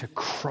you need to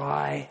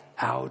cry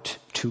out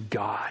to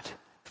God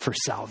for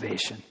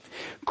salvation.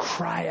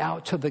 Cry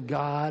out to the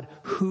God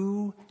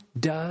who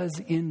does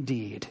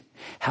indeed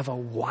have a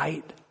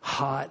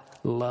white-hot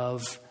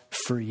love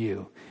for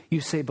you.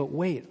 You say, but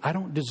wait, I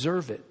don't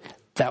deserve it.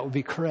 That would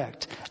be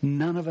correct.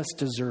 None of us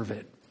deserve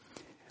it.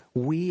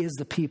 We as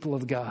the people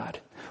of God,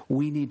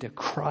 we need to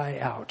cry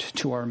out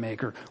to our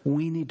Maker.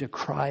 We need to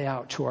cry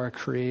out to our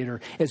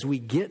Creator as we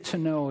get to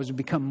know, as we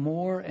become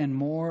more and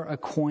more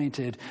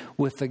acquainted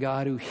with the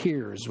God who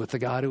hears, with the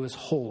God who is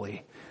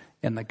holy,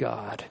 and the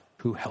God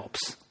who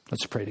helps.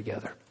 Let's pray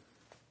together.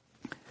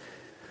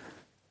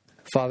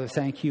 Father,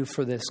 thank you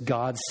for this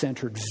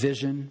God-centered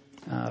vision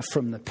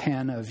from the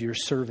pen of your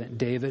servant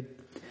David.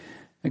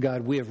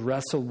 God, we have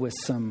wrestled with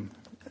some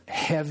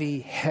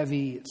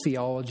heavy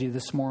theology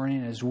this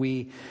morning as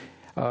we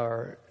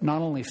are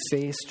not only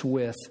faced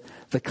with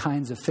the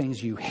kinds of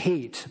things you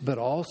hate, but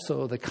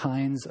also the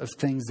kinds of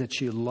things that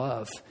you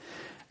love.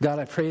 God,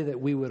 I pray that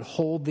we would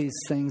hold these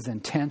things in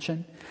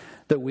tension,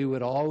 that we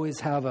would always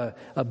have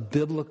a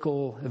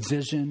biblical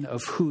vision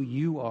of who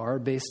you are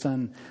based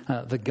on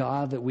the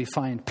God that we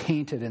find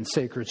painted in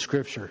sacred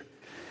Scripture.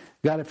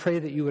 God, I pray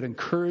that you would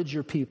encourage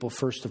your people,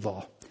 first of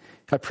all.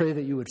 I pray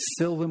that you would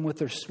fill them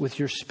with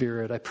your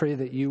Spirit. I pray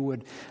that you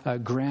would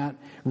grant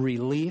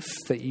relief,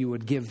 that you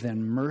would give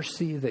them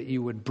mercy, that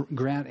you would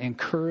grant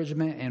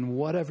encouragement in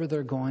whatever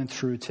they're going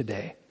through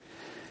today.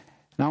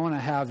 And I want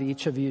to have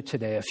each of you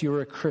today, if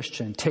you're a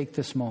Christian, take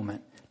this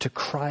moment to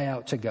cry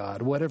out to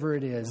God. Whatever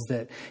it is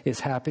that is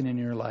happening in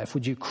your life,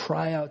 would you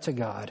cry out to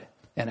God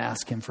and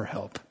ask Him for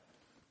help?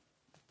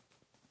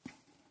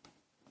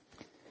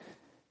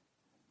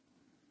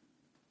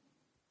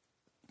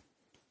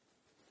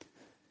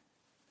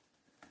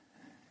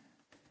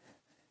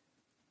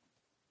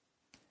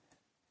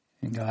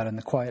 And God, in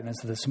the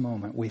quietness of this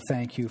moment, we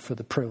thank you for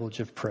the privilege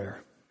of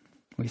prayer.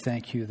 We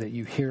thank you that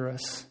you hear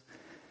us.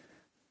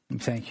 We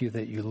thank you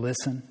that you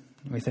listen.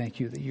 We thank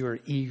you that you are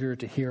eager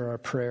to hear our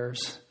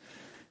prayers.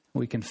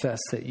 We confess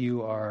that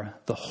you are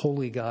the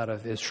holy God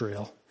of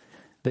Israel,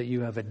 that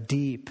you have a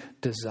deep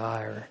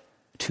desire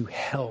to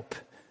help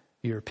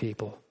your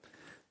people,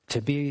 to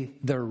be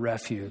their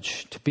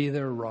refuge, to be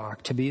their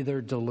rock, to be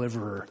their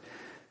deliverer,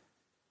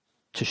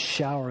 to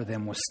shower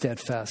them with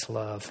steadfast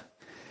love.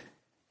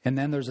 And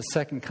then there's a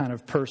second kind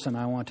of person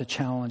I want to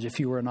challenge.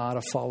 If you are not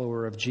a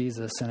follower of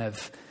Jesus and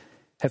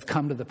have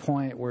come to the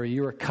point where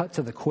you are cut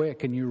to the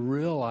quick and you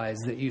realize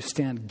that you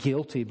stand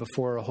guilty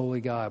before a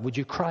holy God, would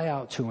you cry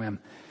out to Him?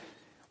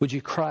 Would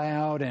you cry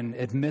out and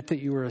admit that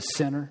you are a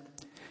sinner?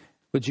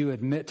 Would you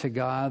admit to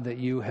God that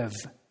you have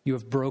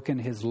broken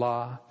His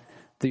law,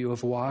 that you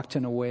have walked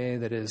in a way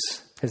that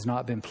has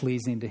not been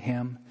pleasing to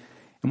Him?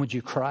 And would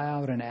you cry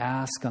out and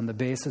ask on the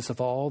basis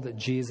of all that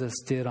Jesus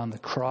did on the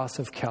cross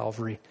of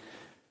Calvary,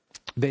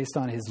 based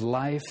on His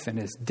life and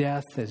His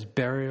death, His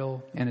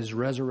burial, and His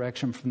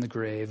resurrection from the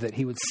grave, that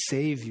He would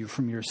save you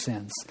from your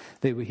sins,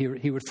 that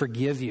He would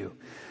forgive you,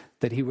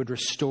 that He would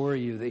restore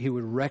you, that He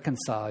would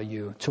reconcile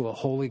you to a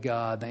holy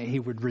God, that He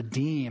would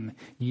redeem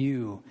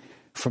you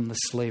from the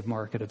slave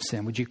market of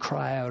sin? Would you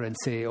cry out and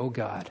say, oh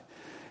God,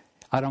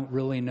 I don't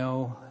really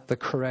know the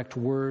correct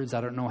words,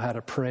 I don't know how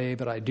to pray,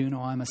 but I do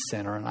know I'm a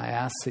sinner, and I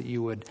ask that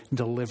you would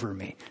deliver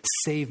me,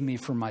 save me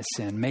from my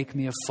sin, make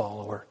me a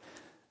follower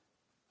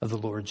of the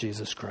Lord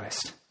Jesus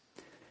Christ.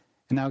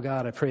 And now,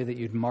 God, I pray that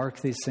you'd mark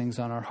these things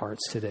on our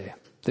hearts today,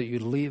 that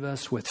you'd leave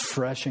us with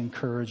fresh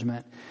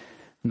encouragement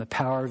and the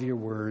power of your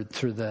word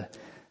through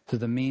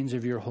the means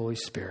of your Holy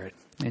Spirit.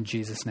 In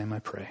Jesus' name I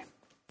pray.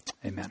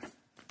 Amen.